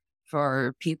painful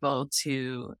for people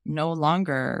to no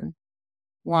longer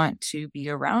want to be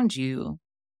around you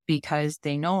because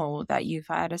they know that you've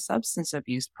had a substance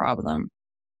abuse problem.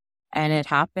 And it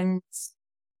happens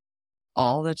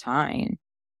all the time.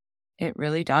 It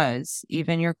really does.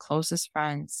 Even your closest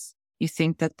friends, you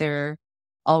think that they're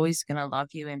always going to love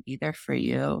you and be there for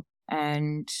you.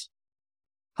 And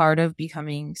part of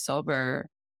becoming sober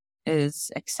is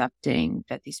accepting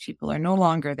that these people are no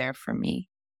longer there for me.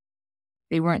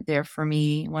 They weren't there for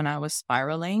me when I was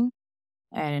spiraling.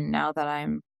 And now that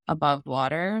I'm above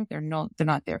water, they're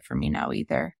not there for me now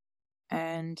either.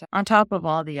 And on top of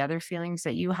all the other feelings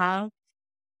that you have,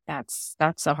 that's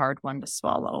a hard one to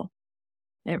swallow.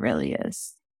 It really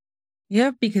is.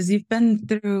 Yeah, because you've been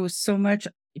through so much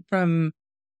from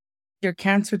your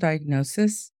cancer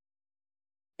diagnosis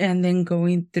and then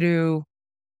going through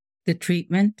the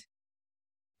treatment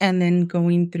and then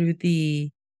going through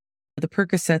the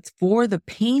Percocets for the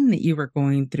pain that you were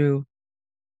going through.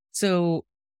 So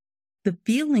the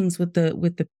feelings with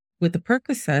the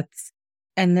Percocets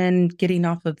and then getting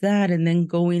off of that and then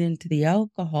going into the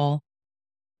alcohol.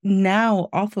 Now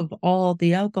off of all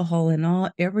the alcohol and all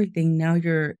everything, now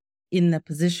you're in the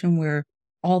position where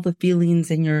all the feelings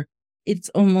and it's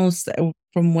almost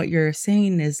from what you're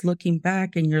saying is looking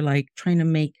back and you're like trying to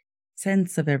make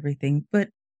sense of everything. But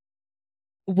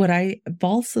what I've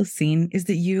also seen is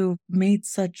that you made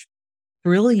such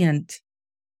brilliant,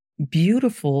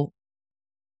 beautiful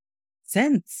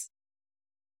sense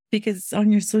because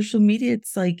on your social media,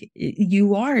 it's like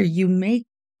you make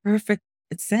perfect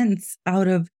sense out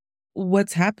of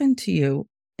what's happened to you.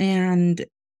 And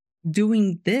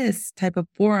doing this type of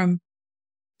forum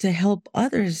to help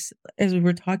others, as we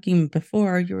were talking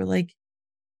before, you were like,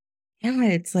 yeah,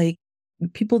 it's like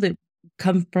people that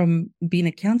come from being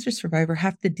a cancer survivor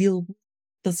have to deal with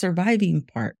the surviving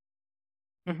part.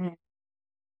 Mhm.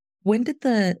 When did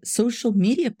the social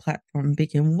media platform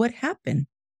begin? What happened?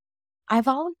 I've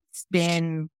always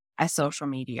been a social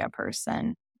media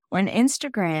person. When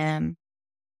Instagram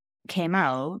came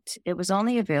out, it was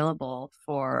only available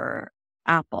for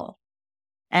Apple.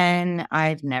 And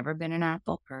I've never been an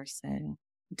Apple person.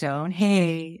 Don't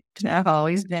hate. I've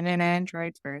always been an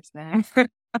Android person.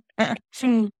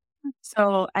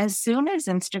 So as soon as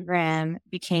Instagram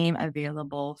became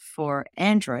available for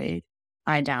Android,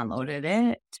 I downloaded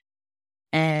it.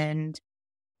 And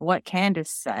what Candice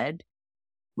said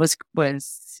was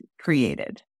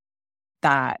created.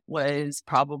 That was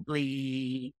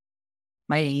probably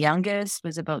my youngest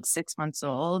was about 6 months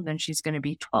old, and she's going to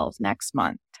be 12 next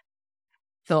month.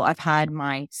 So I've had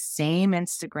my same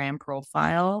Instagram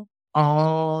profile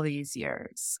all these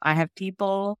years. I have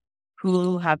people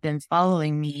who have been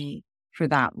following me for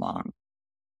that long.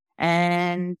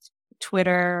 And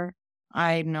Twitter,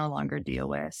 I no longer deal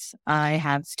with. I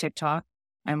have TikTok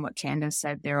and what Candice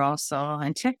said there also.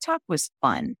 And TikTok was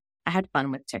fun. I had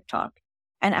fun with TikTok.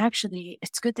 And actually,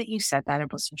 it's good that you said that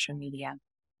about social media.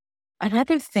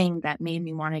 Another thing that made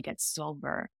me want to get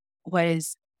sober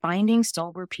was finding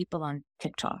sober people on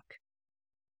TikTok.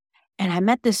 And I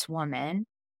met this woman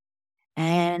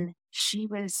and she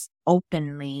was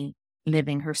openly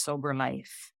living her sober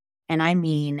life. And I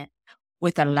mean,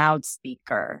 with a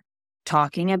loudspeaker,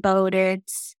 talking about it,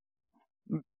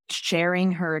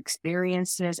 sharing her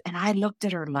experiences. And I looked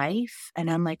at her life and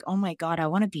I'm like, oh my God, I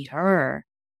want to be her.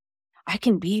 I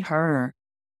can be her.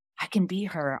 I can be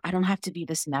her. I don't have to be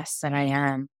this mess that I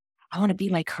am. I want to be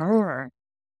like her.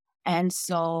 And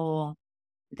so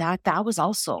that was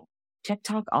also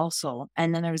TikTok also.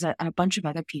 And then there was a bunch of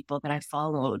other people that I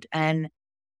followed. And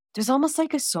there's almost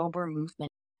like a sober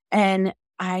movement. And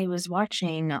I was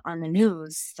watching on the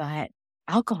news that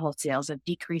alcohol sales have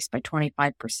decreased by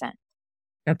 25%.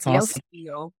 That's The awesome.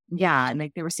 LCBO, yeah, and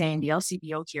like they were saying, the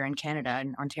LCBO here in Canada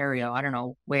and Ontario, I don't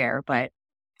know where, but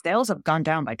sales have gone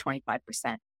down by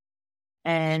 25%.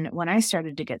 And when I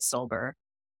started to get sober,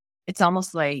 it's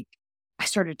almost like I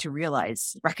started to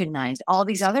recognize all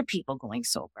these other people going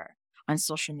sober on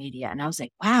social media. And I was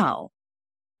like, wow.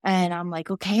 And I'm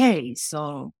like, okay,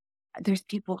 so there's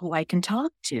people who I can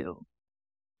talk to.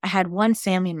 I had one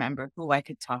family member who I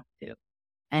could talk to.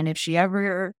 And if she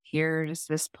ever hears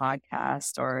this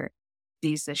podcast or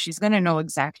sees this, she's going to know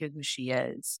exactly who she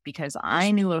is because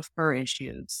I knew of her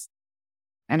issues.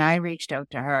 And I reached out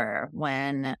to her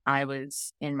when I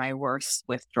was in my worst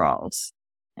withdrawals.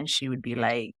 And she would be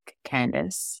like,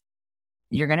 Candice,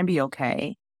 you're going to be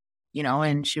okay.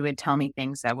 And she would tell me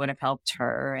things that would have helped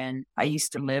her. And I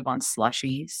used to live on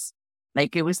slushies.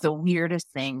 Like it was the weirdest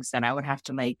things that I would have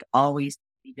to like always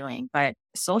be doing. But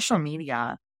social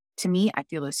media, to me, I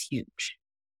feel is huge.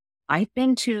 I've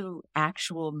been to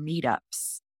actual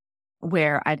meetups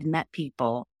where I've met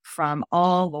people from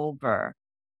all over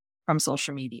from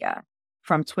social media,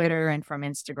 from Twitter and from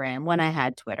Instagram. When I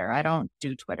had Twitter, I don't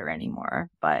do Twitter anymore,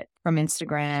 but from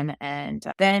Instagram. And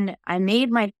then I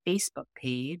made my Facebook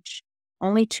page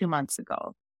only 2 months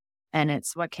ago. And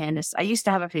it's What Candice. I used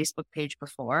to have a Facebook page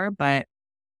before, but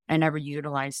I never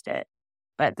utilized it.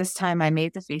 But this time I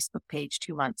made the Facebook page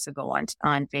 2 months ago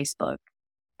on Facebook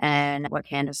and What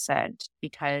Candice said,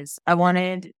 because I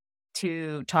wanted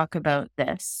to talk about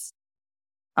this.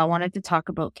 I wanted to talk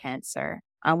about cancer.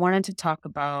 I wanted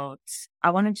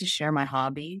to share my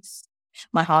hobbies.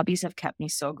 My hobbies have kept me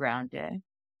so grounded.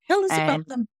 Tell us And about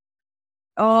them.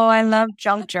 oh, I love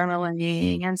junk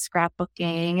journaling and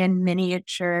scrapbooking and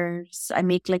miniatures. I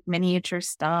make like miniature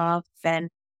stuff. And,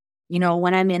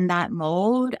 when I'm in that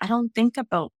mode, I don't think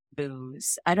about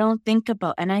booze. And I think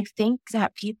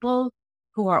that people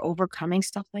who are overcoming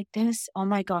stuff like this, oh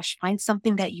my gosh, find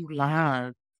something that you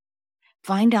love.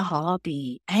 Find a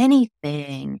hobby,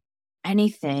 anything.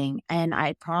 And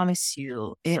I promise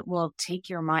you, it will take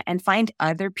your mind and find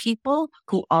other people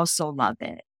who also love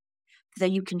it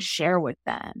that you can share with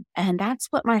them. And that's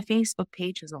what my Facebook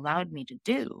page has allowed me to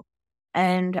do.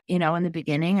 And, in the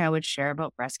beginning, I would share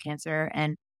about breast cancer.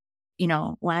 And,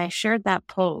 when I shared that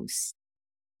post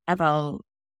about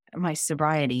my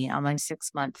sobriety on my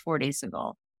 6 month, 4 days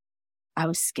ago, I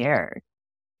was scared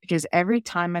because every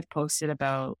time I've posted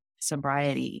about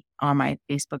sobriety on my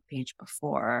Facebook page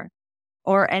before,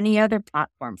 or any other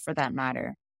platform for that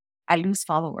matter, I lose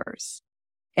followers.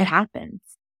 It happens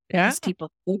Yeah. because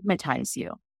people stigmatize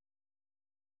you.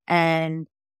 And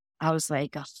I was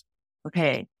like, "Ugh,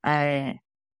 okay, I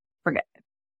forget it.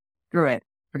 Screw it.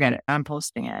 Forget it. I'm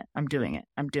posting it. I'm doing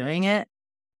it.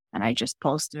 And I just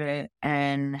posted it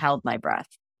and held my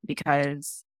breath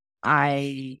because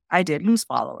I did lose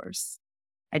followers.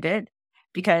 I did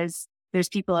because there's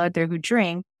people out there who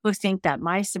drink who think that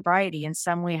my sobriety in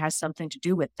some way has something to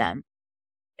do with them.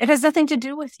 It has nothing to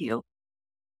do with you.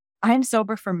 I'm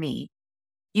sober for me.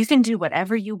 You can do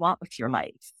whatever you want with your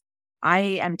life.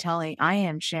 I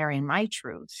am sharing my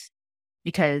truth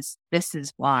because this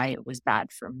is why it was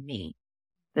bad for me.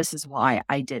 This is why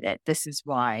I did it. This is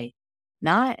why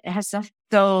it has stuff.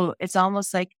 So it's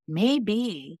almost like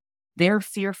maybe they're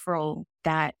fearful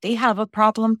that they have a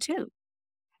problem too.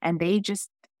 And they just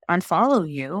unfollow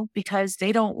you because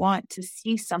they don't want to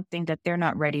see something that they're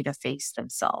not ready to face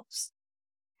themselves.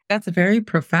 That's very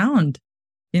profound,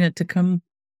 to come.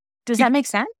 Does that make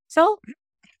sense? So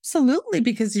Absolutely,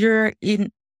 because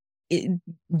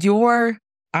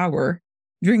our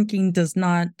drinking does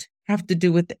not have to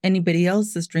do with anybody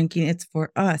else's drinking. It's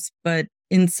for us. But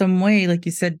in some way, like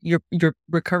you said, you're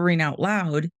recovering out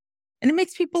loud and it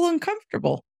makes people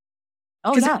uncomfortable.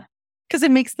 oh yeah. Because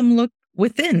it makes them look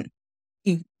within.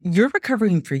 You're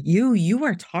recovering for you. You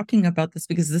are talking about this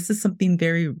because this is something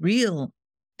very real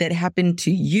that happened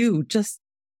to you, just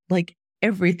like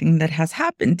everything that has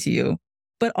happened to you.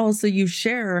 But also you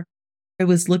share. I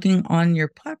was looking on your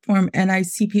platform and I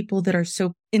see people that are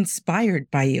so inspired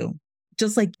by you,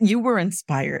 just like you were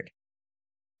inspired.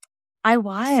 I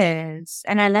was.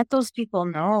 And I let those people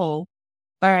know.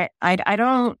 But I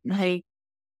don't like,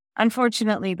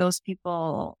 unfortunately, those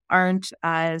people aren't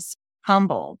as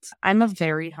humbled. I'm a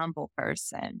very humble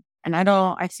person. And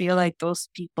I feel like those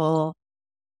people,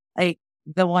 like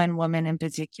the one woman in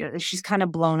particular, she's kind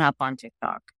of blown up on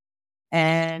TikTok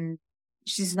and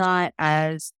she's not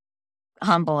as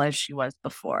humble as she was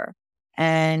before.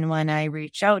 And when I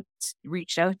reach out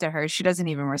to her, she doesn't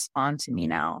even respond to me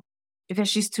now because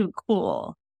she's too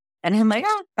cool. And I'm like,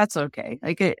 oh, that's okay.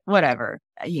 Like whatever,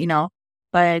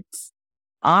 but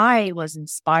I was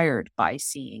inspired by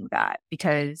seeing that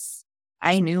because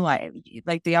I knew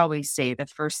like they always say, the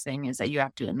first thing is that you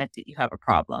have to admit that you have a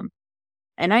problem.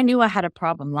 And I knew I had a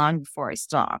problem long before I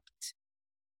stopped.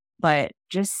 but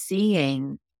just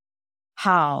seeing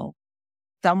how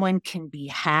someone can be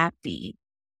happy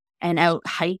and out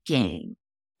hiking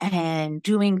and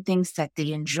doing things that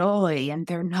they enjoy and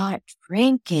they're not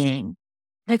drinking.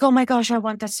 Like, oh my gosh, I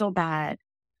want that so bad.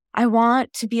 I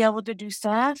want to be able to do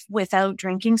stuff without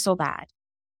drinking so bad.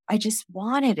 I just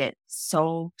wanted it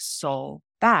so, so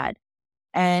bad.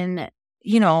 And,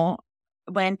 you know,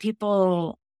 when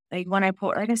people, like when I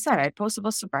like I said, I post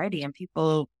about sobriety and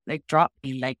people like drop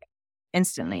me like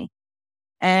instantly.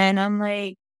 And I'm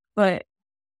like, but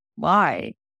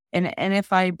why? And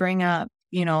if I bring up,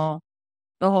 the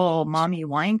whole mommy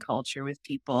wine culture with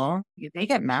people, they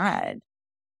get mad.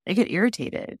 They get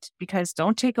irritated because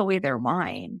don't take away their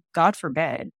wine. God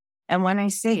forbid. And when I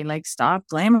say like, stop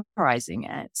glamorizing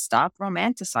it, stop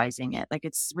romanticizing it, like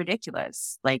it's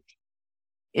ridiculous. Like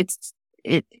it's,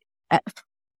 it, I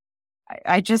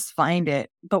I just find it.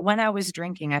 But when I was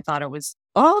drinking, I thought it was,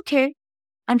 oh, okay.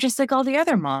 I'm just like all the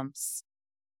other moms.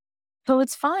 So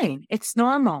it's fine. It's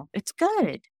normal. It's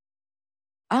good.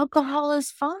 Alcohol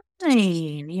is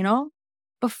fine,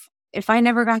 If I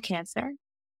never got cancer,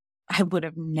 I would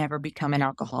have never become an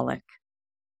alcoholic.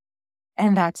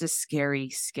 And that's a scary,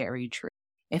 scary truth.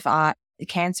 If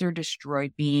cancer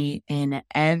destroyed me in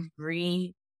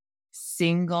every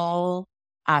single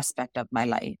aspect of my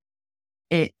life,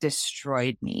 it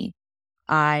destroyed me.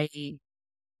 I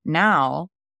now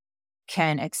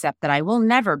can accept that I will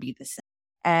never be the same.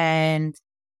 And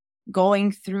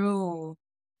going through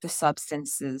the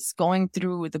substances, going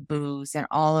through the booze and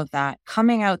all of that,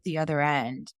 coming out the other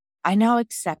end, I now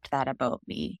accept that about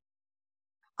me.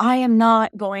 I am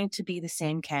not going to be the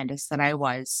same Candice that I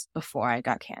was before I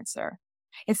got cancer.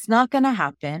 It's not going to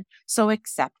happen. So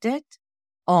accept it,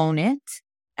 own it,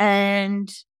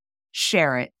 and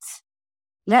share it.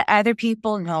 Let other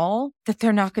people know that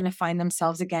they're not going to find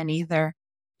themselves again either.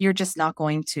 You're just not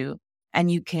going to. And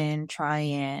you can try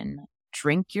and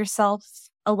drink yourself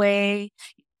away.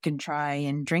 You can try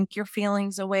and drink your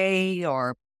feelings away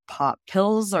or pop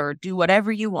pills or do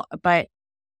whatever you want. But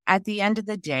at the end of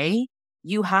the day,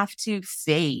 you have to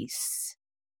face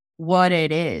what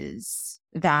it is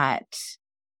that,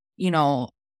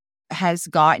 has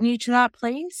gotten you to that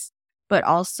place. But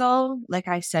also, like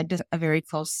I said to a very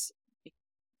close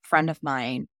friend of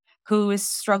mine who is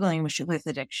struggling with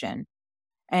addiction.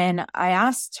 And I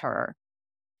asked her,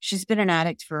 she's been an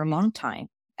addict for a long time.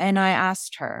 And I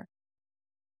asked her,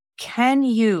 can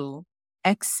you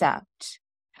accept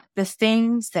the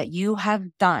things that you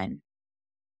have done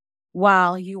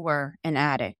while you were an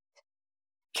addict?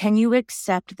 Can you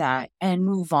accept that and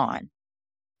move on?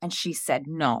 And she said,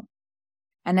 no.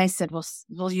 And I said,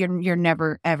 well, you're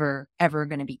never, ever, ever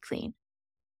going to be clean.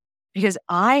 Because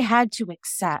I had to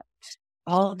accept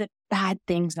all the bad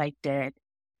things I did,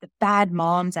 the bad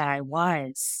moms that I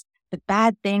was, the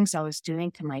bad things I was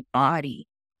doing to my body.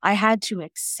 I had to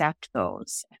accept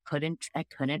those. I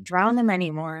couldn't drown them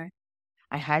anymore.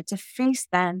 I had to face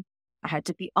them. I had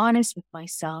to be honest with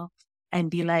myself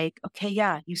and be like, okay,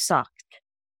 yeah, you sucked.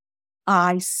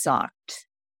 I sucked.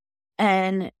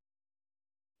 And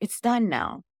it's done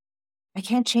now. I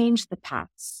can't change the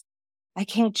past. I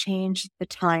can't change the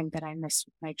time that I missed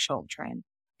with my children.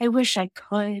 I wish I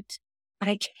could, but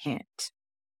I can't.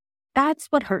 That's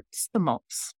what hurts the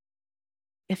most.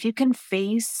 If you can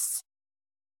face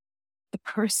the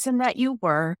person that you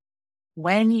were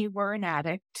when you were an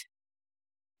addict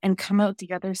and come out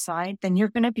the other side, then you're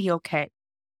going to be okay.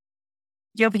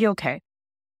 You'll be okay.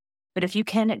 But if you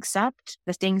can't accept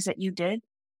the things that you did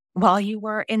while you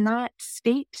were in that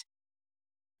state,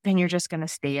 then you're just going to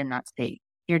stay in that state.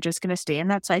 You're just going to stay in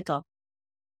that cycle.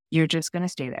 You're just going to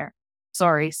stay there.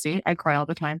 Sorry, see, I cry all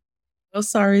the time. No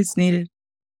sorry's needed.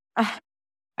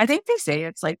 I think they say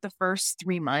it's like the first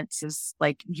 3 months is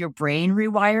like your brain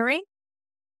rewiring.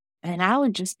 And I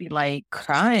would just be like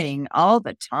crying all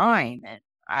the time. And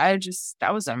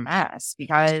that was a mess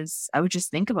because I would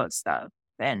just think about stuff.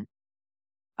 And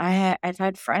I've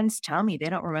had friends tell me they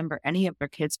don't remember any of their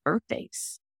kids'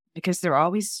 birthdays because they're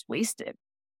always wasted.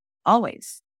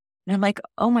 Always. And I'm like,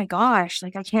 oh my gosh,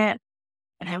 like I can't.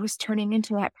 And I was turning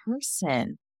into that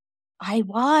person. I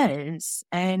was.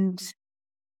 And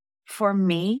for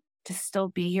me to still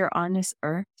be here on this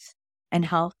earth and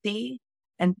healthy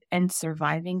and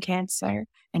surviving cancer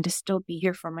and to still be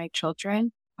here for my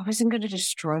children, I wasn't going to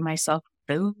destroy myself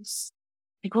with booze.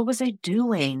 Like, what was I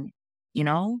doing?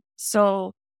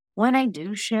 So when I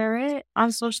do share it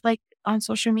on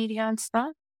social media and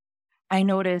stuff, I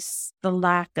notice the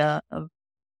lack of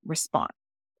response.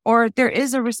 Or there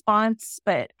is a response,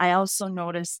 but I also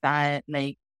notice that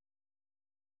like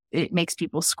it makes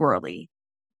people squirrely.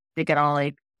 They get all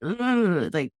like,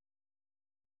 ugh, like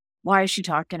why is she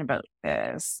talking about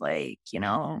this? Like,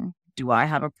 do I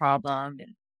have a problem?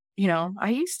 And, I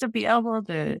used to be able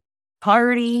to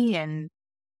party and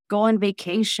go on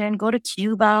vacation, go to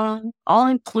Cuba, all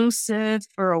inclusive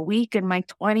for a week in my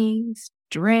 20s,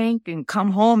 drink and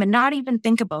come home and not even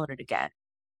think about it again.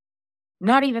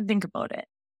 Not even think about it.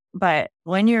 But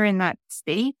when you're in that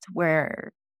state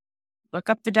where, look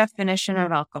up the definition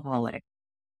of alcoholic.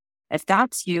 If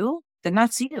that's you, then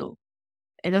that's you.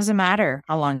 It doesn't matter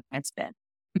how long it's been.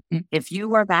 If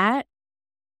you are that,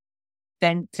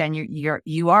 then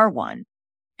you are one,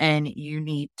 and you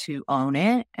need to own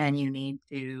it, and you need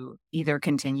to either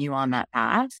continue on that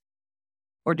path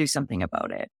or do something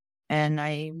about it. And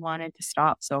I wanted to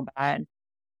stop so bad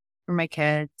for my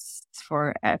kids,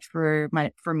 for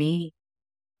me.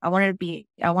 I wanted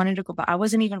to go back. I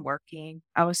wasn't even working.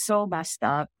 I was so messed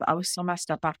up. I was so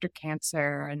messed up after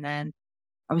cancer, and then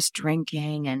I was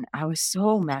drinking, and I was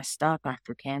so messed up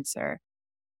after cancer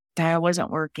that I wasn't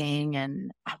working,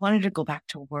 and I wanted to go back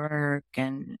to work,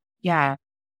 and yeah.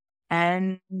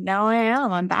 And now I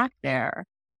am. I'm back there,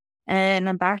 and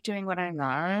I'm back doing what I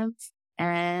love.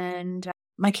 And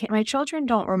my children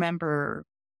don't remember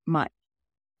much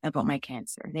about my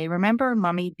cancer. They remember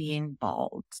mommy being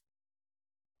bald,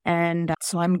 and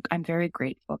so I'm very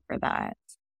grateful for that.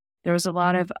 There was a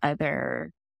lot of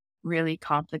other really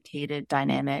complicated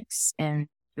dynamics in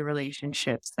the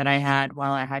relationships that I had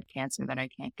while I had cancer that I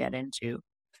can't get into.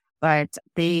 But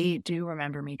they do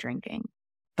remember me drinking,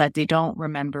 but they don't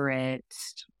remember it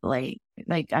like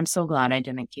I'm so glad I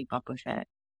didn't keep up with it.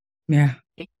 Yeah.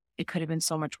 It could have been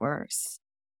so much worse.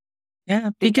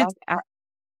 Yeah. Because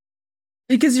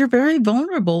you're very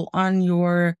vulnerable on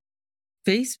your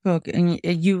Facebook, and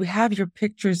you have your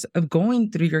pictures of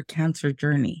going through your cancer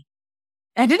journey.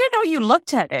 I didn't know you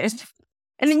looked at it.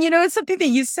 And then, it's something that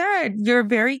you said, you're a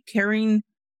very caring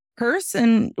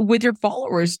person with your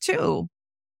followers too.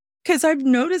 Because I've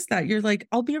noticed that you're like,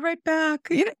 I'll be right back.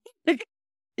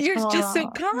 You're just so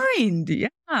kind.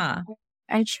 Yeah.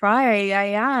 I try. I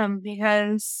am,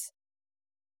 because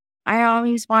I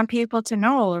always want people to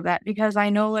know that, because I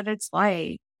know what it's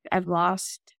like. I've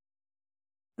lost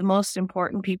the most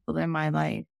important people in my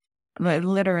life.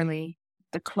 Literally,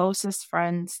 the closest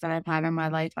friends that I've had in my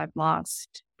life, I've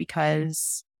lost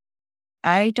because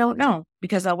I don't know,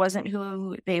 because I wasn't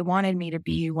who they wanted me to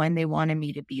be when they wanted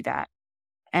me to be that.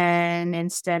 And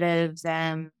instead of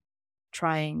them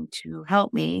trying to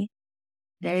help me,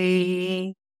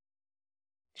 they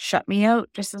shut me out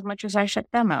just as much as I shut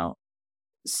them out.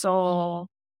 So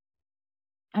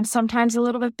I'm sometimes a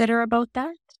little bit bitter about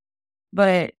that,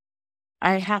 but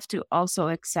I have to also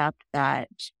accept that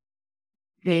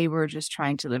they were just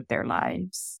trying to live their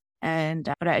lives.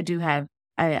 And, but I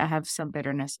have some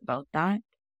bitterness about that.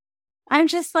 I'm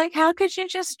just like, how could you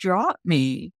just drop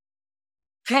me?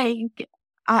 Like,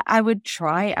 I would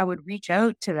reach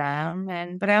out to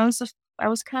them, but I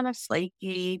was kind of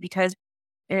flaky, because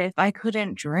if I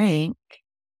couldn't drink,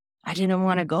 I didn't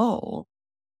want to go,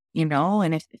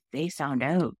 and if they found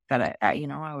out that I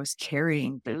was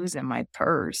carrying booze in my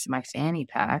purse, my fanny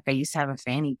pack. I used to have a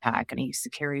fanny pack, and I used to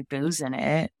carry booze in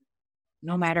it.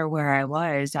 No matter where I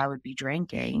was, I would be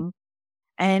drinking.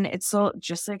 And it's so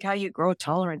just like how you grow a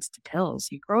tolerance to pills,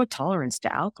 you grow a tolerance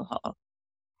to alcohol.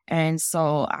 And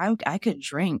so I could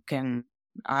drink, and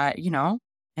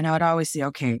and I would always say,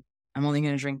 okay, I'm only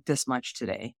going to drink this much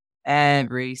today.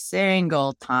 Every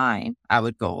single time I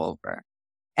would go over,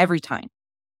 every time.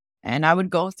 And I would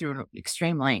go through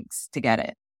extreme lengths to get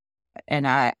it. And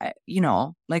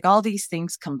like all these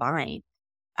things combined,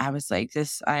 I was like,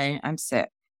 I'm sick.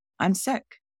 I'm sick.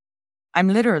 I'm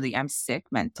sick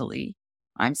mentally.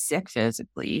 I'm sick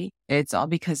physically. It's all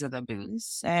because of the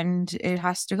booze, and it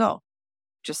has to go.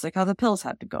 Just like how the pills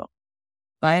had to go.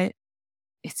 But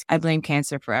I blame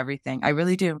cancer for everything. I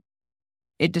really do.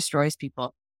 It destroys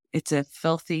people. It's a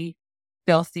filthy,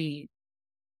 filthy,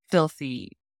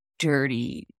 filthy,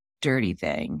 dirty, dirty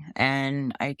thing.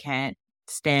 And I can't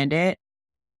stand it.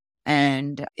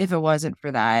 And if it wasn't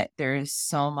for that, there is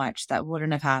so much that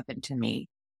wouldn't have happened to me.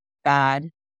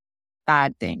 Bad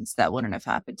things that wouldn't have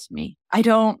happened to me.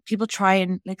 People try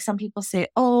and, like, some people say,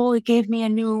 oh, it gave me a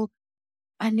new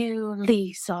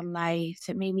lease on life.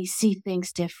 It made me see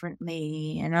things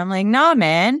differently. And I'm like, no,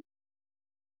 man.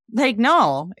 Like,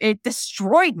 no, it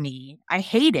destroyed me. I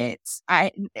hate it.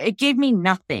 It gave me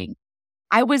nothing.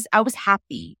 I was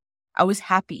happy. I was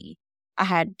happy. I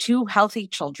had 2 healthy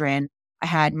children.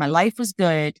 My life was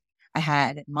good. I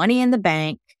had money in the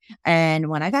bank. And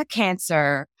when I got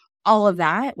cancer, all of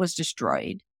that was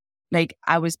destroyed. Like,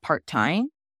 I was part-time.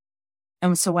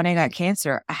 And so when I got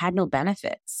cancer, I had no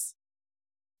benefits.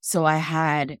 So I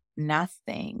had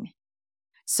nothing.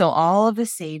 So all of the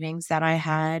savings that I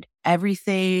had,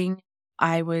 everything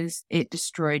it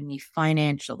destroyed me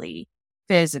financially,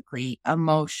 physically,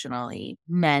 emotionally,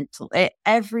 mentally,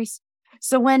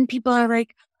 so when people are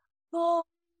like, oh,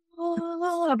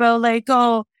 about like,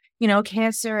 oh,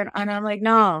 cancer. And I'm like,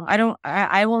 no,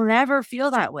 I will never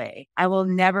feel that way. I will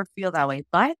never feel that way.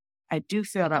 But I do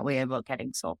feel that way about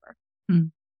getting sober.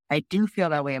 Mm. I do feel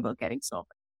that way about getting sober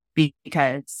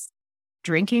because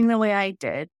drinking the way I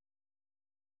did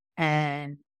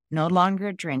and no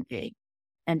longer drinking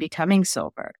and becoming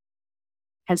sober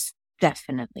has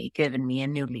definitely given me a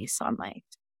new lease on life.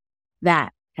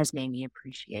 That has made me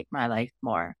appreciate my life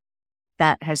more.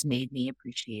 That has made me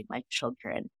appreciate my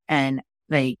children and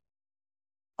like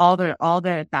all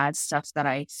the bad stuff that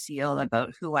I feel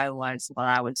about who I was while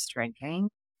I was drinking,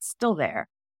 still there.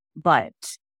 But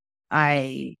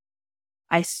I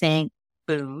thank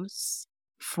booze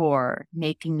for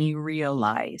making me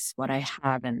realize what I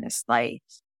have in this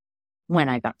life when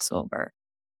I got sober,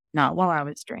 not while I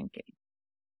was drinking.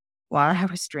 While I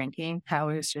was drinking, I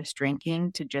was just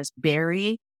drinking to just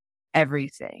bury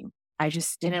everything. I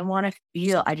just didn't want to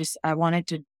feel, I wanted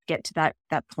to get to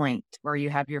that point where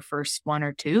you have your first one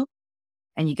or two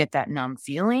and you get that numb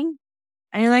feeling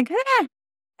and you're like, ah,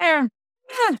 ah,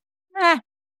 ah,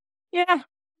 yeah,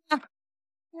 ah,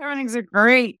 everything's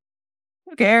great.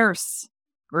 Who cares?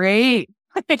 Great.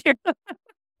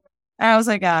 I was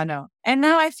like, ah, no. And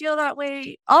now I feel that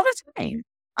way all the time.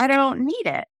 I don't need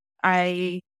it.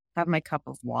 I have my cup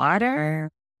of water,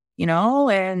 and I'm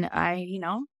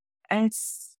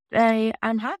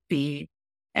happy.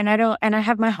 And I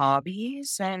have my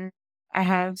hobbies and I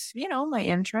have, my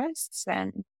interests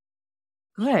and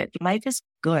good. Life is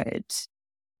good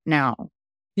now.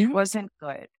 It wasn't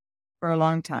good for a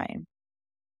long time.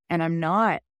 And I'm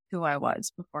not who I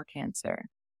was before cancer.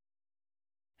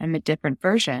 I'm a different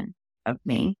version of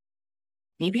me.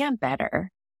 Maybe I'm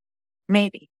better.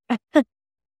 Maybe.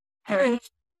 I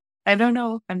don't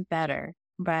know if I'm better,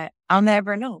 but I'll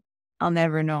never know. I'll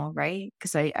never know, right?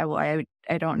 Because I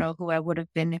don't know who I would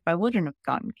have been if I wouldn't have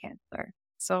gotten cancer.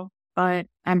 So, but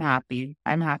I'm happy.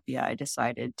 I'm happy I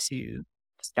decided to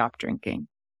stop drinking,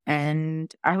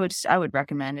 and I would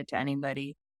recommend it to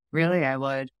anybody. Really, I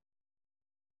would.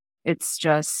 It's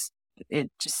just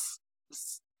it's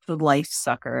the life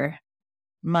sucker.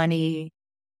 Money,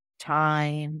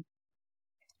 time,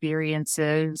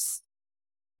 experiences,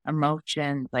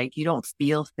 emotion, like you don't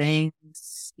feel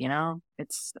things,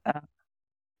 it's,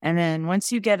 and then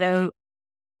once you get out,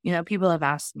 people have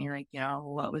asked me like,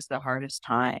 what was the hardest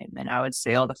time? And I would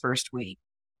say, oh, the first week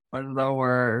was the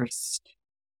worst.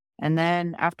 And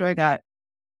then after I got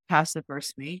past the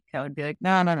first week, I would be like,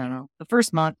 no, no, no, no. The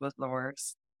first month was the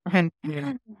worst. And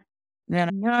then, no,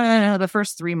 no, no, the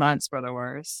first 3 months were the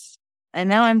worst. And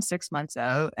now I'm 6 months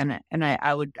out, and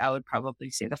I would probably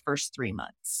say the first 3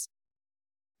 months.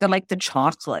 The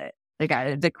chocolate,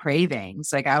 the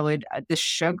cravings, the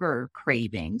sugar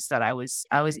cravings that I was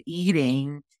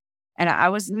eating, and I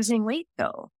was losing weight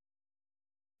though,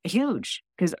 huge,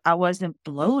 because I wasn't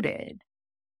bloated.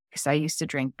 Because I used to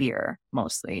drink beer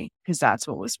mostly, because that's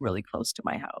what was really close to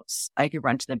my house. I could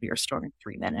run to the beer store in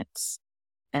 3 minutes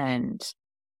and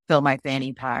fill my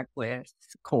fanny pack with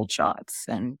cold shots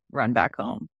and run back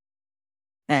home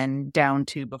and down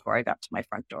to before I got to my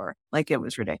front door. Like it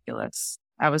was ridiculous.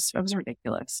 I was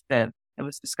ridiculous. It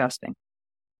was disgusting.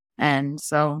 And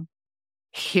so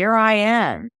here I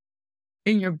am.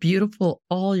 In your beautiful,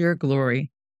 all your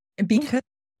glory. And because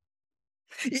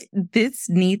this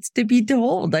needs to be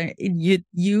told,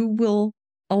 you will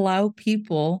allow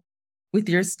people with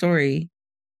your story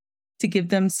to give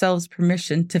themselves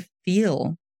permission to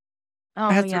feel Oh,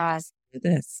 as yeah.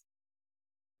 this.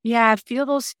 Yeah, feel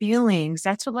those feelings.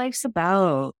 That's what life's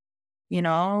about.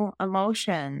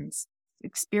 Emotions,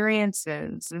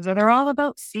 experiences. They're all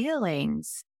about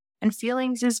feelings. And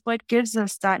feelings is what gives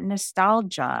us that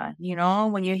nostalgia,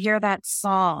 when you hear that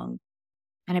song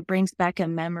and it brings back a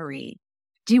memory.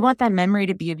 Do you want that memory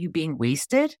to be of you being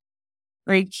wasted?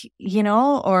 Like,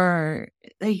 or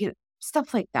like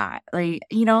stuff like that.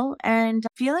 And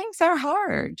feelings are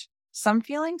hard. Some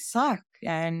feelings suck.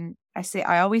 And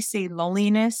I always say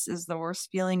loneliness is the worst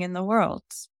feeling in the world.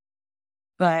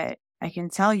 But I can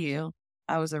tell you,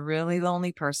 I was a really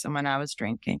lonely person when I was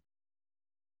drinking.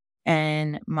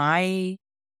 And my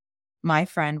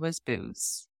friend was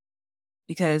booze,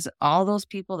 because all those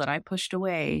people that I pushed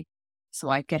away so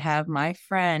I could have my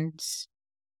friend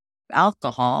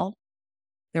alcohol,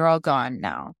 they're all gone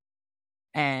now.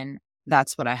 And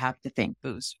that's what I have to thank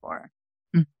booze for.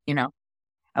 Mm.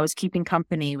 I was keeping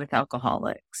company with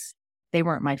alcoholics. They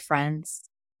weren't my friends.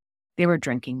 They were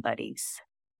drinking buddies.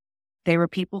 They were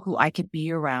people who I could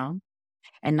be around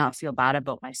and not feel bad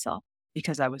about myself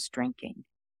because I was drinking,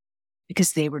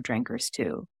 because they were drinkers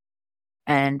too.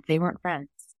 And they weren't friends.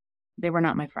 They were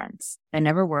not my friends. They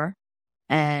never were.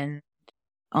 And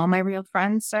all my real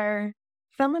friends are,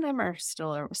 some of them are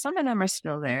still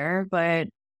there, but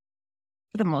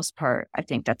for the most part, I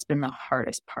think that's been the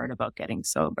hardest part about getting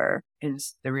sober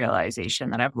is the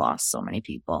realization that I've lost so many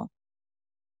people.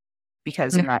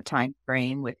 Because in that time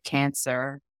frame with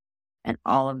cancer and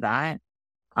all of that,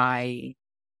 I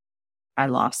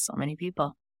lost so many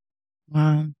people.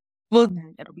 Wow. Well,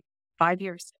 And it'll be 5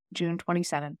 years, June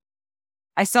 27th.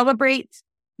 I celebrate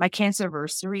my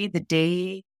cancerversary the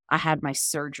day I had my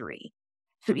surgery.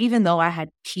 So even though I had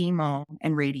chemo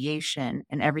and radiation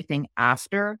and everything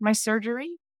after my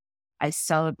surgery, I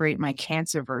celebrate my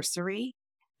cancerversary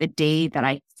the day that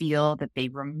I feel that they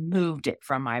removed it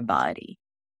from my body.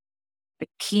 The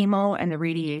chemo and the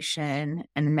radiation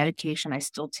and the medication I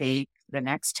still take the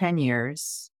next 10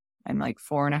 years. I'm like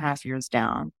 4.5 years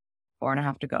down,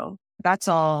 4.5 to go.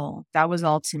 That was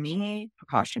all to me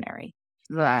precautionary.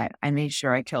 That I made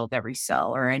sure I killed every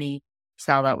cell or any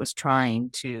cell that was trying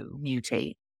to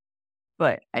mutate.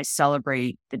 But I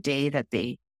celebrate the day that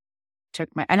they took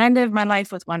and I live my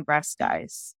life with one breast,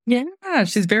 guys. yeah,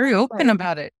 she's very open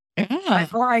about it. Yeah.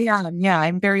 Oh, I am. Yeah,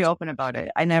 I'm very open about it.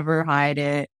 I never hide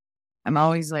it. I'm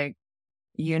always like,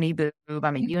 uni boob,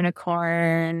 I'm a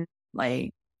unicorn.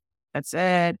 Like, that's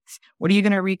it. What are you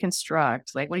going to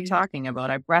reconstruct? Like, what are you talking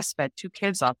about? I breastfed 2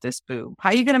 kids off this boob. How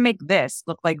are you going to make this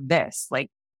look like this?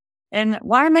 Like, and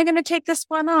why am I going to take this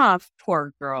one off?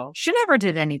 Poor girl. She never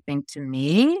did anything to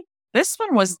me. This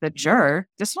one was the jerk.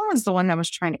 This one was the one that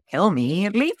was trying to kill me.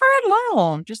 Leave her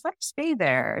alone. Just let her stay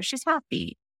there. She's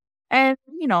happy. And,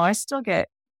 I still get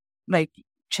like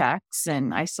checks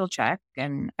and I still check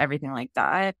and everything like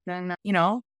that. And,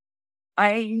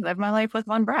 I live my life with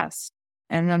one breast.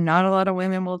 And not a lot of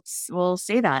women will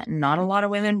say that. And not a lot of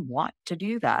women want to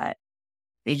do that.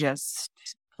 They just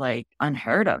like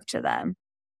unheard of to them.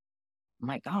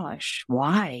 My gosh,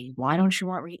 why? Why don't you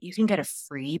want, you can get a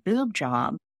free boob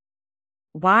job.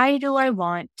 Why do I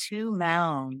want 2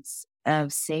 mounds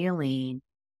of saline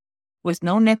with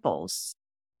no nipples?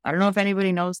 I don't know if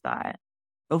anybody knows that.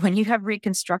 But when you have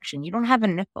reconstruction, you don't have a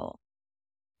nipple.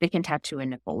 They can tattoo a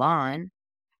nipple on.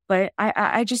 But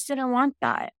I just didn't want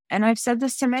that. And I've said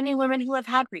this to many women who have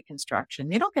had reconstruction.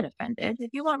 They don't get offended. If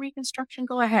you want reconstruction,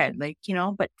 go ahead. Like,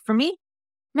 but for me,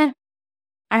 meh,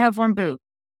 I have one boob.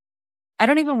 I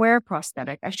don't even wear a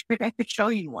prosthetic. I could show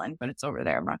you one, but it's over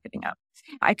there. I'm not getting up.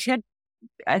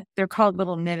 They're called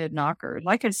little knitted knockers.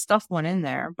 I could stuff one in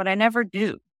there, but I never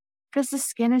do because the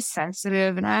skin is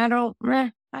sensitive and I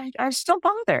still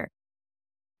bother.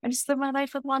 I just live my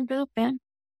life with one boob, man.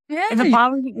 Yeah. If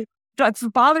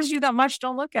it bothers you that much,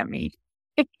 don't look at me.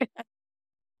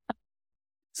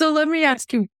 So let me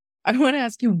ask you, I want to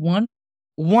ask you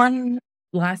one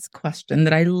last question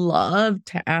that I love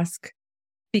to ask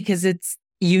because it's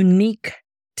unique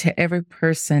to every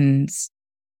person's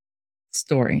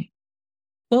story.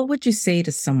 What would you say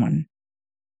to someone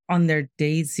on their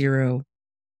day 0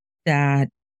 that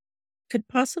could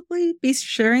possibly be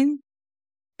sharing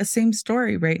the same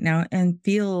story right now and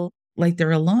feel like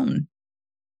they're alone?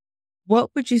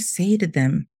 What would you say to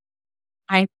them?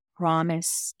 I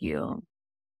promise you,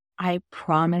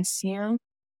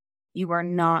 you are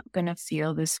not going to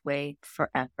feel this way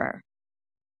forever.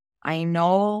 I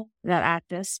know that at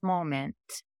this moment,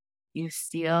 you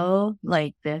feel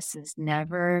like this is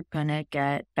never going to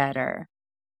get better,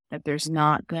 that you're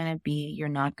not going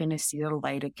to see the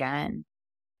light again,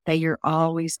 that you're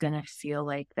always going to feel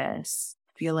like this,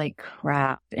 feel like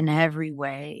crap in every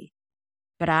way.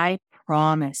 But I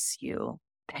promise you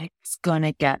that it's going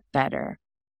to get better.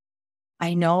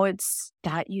 I know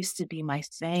that used to be my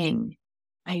thing.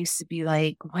 I used to be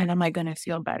like, when am I going to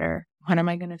feel better? When am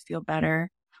I going to feel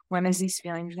better? When is these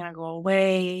feelings going to go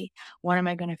away? When am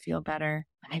I going to feel better?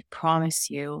 And I promise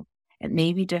you, it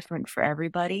may be different for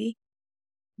everybody,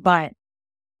 but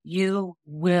you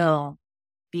will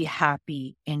be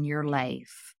happy in your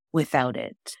life without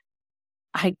it.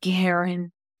 I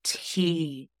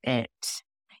guarantee it.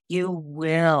 You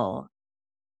will.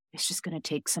 It's just going to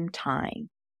take some time.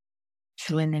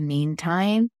 So in the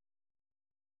meantime,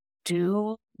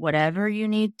 do whatever you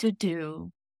need to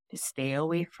do to stay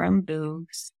away from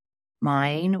booze.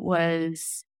 Mine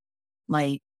was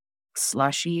like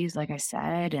slushies, like I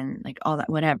said, and like all that,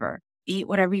 whatever. Eat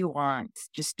whatever you want.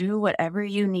 Just do whatever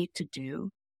you need to do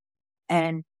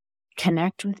and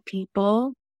connect with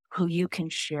people who you can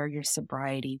share your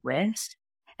sobriety with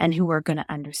and who are going to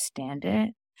understand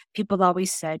it. People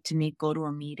always said to me, go to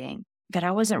a meeting, that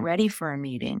I wasn't ready for a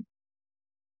meeting.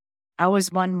 I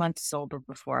was 1 month sober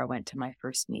before I went to my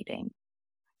first meeting.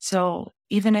 So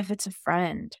even if it's a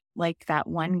friend, like that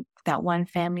one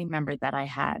family member that I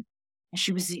had, and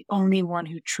she was the only one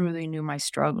who truly knew my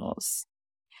struggles.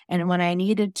 And when I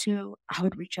needed to, I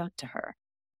would reach out to her.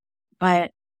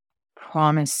 But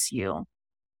promise you,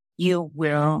 you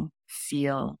will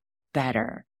feel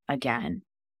better again.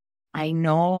 I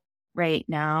know right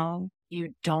now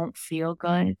you don't feel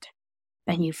good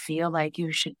and you feel like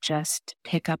you should just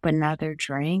pick up another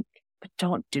drink, but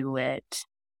don't do it.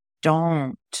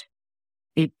 Don't.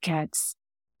 It gets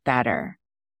better.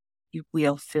 You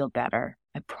will feel better.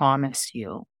 I promise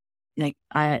you. Like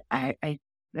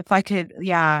if I could,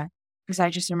 yeah, because I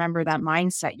just remember that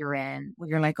mindset you're in where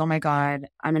you're like, oh my God,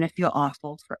 I'm going to feel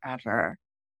awful forever.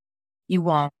 You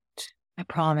won't. I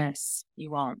promise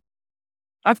you won't.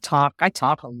 I talk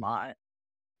a lot.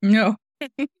 No,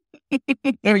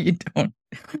 no, you don't.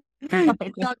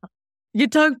 You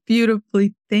talk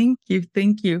beautifully. Thank you.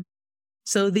 Thank you.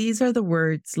 So these are the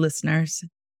words, listeners,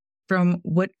 from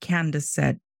what Candice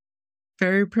said.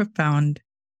 Very profound.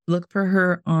 Look for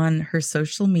her on her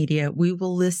social media. We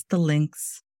will list the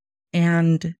links.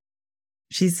 And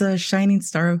she's a shining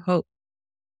star of hope.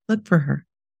 Look for her.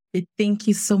 Thank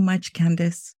you so much,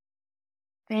 Candice.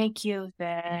 Thank you,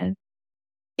 Viv.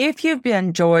 If you've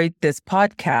enjoyed this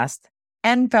podcast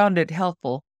and found it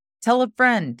helpful, tell a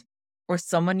friend or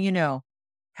someone you know.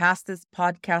 Pass this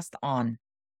podcast on.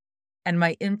 And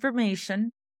my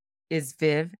information is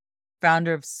Viv,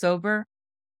 founder of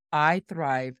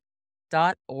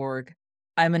SoberIThrive.org.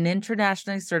 I'm an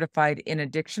internationally certified in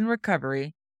addiction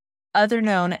recovery, other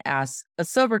known as a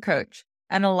sober coach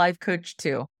and a life coach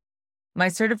too. My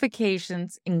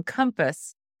certifications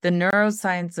encompass the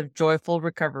neuroscience of joyful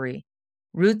recovery,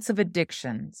 roots of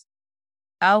addictions,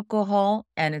 alcohol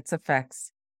and its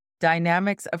effects,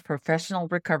 dynamics of professional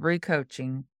recovery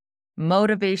coaching,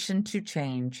 motivation to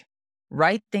change,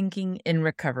 right thinking in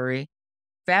recovery,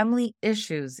 family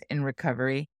issues in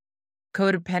recovery,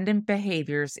 codependent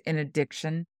behaviors in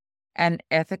addiction, and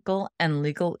ethical and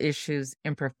legal issues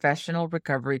in professional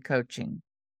recovery coaching.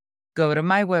 Go to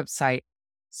my website,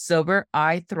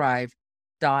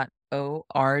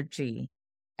 SoberIThrive.org,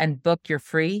 and book your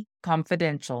free,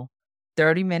 confidential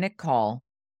 30-minute call.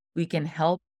 We can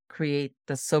help create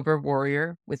the sober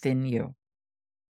warrior within you.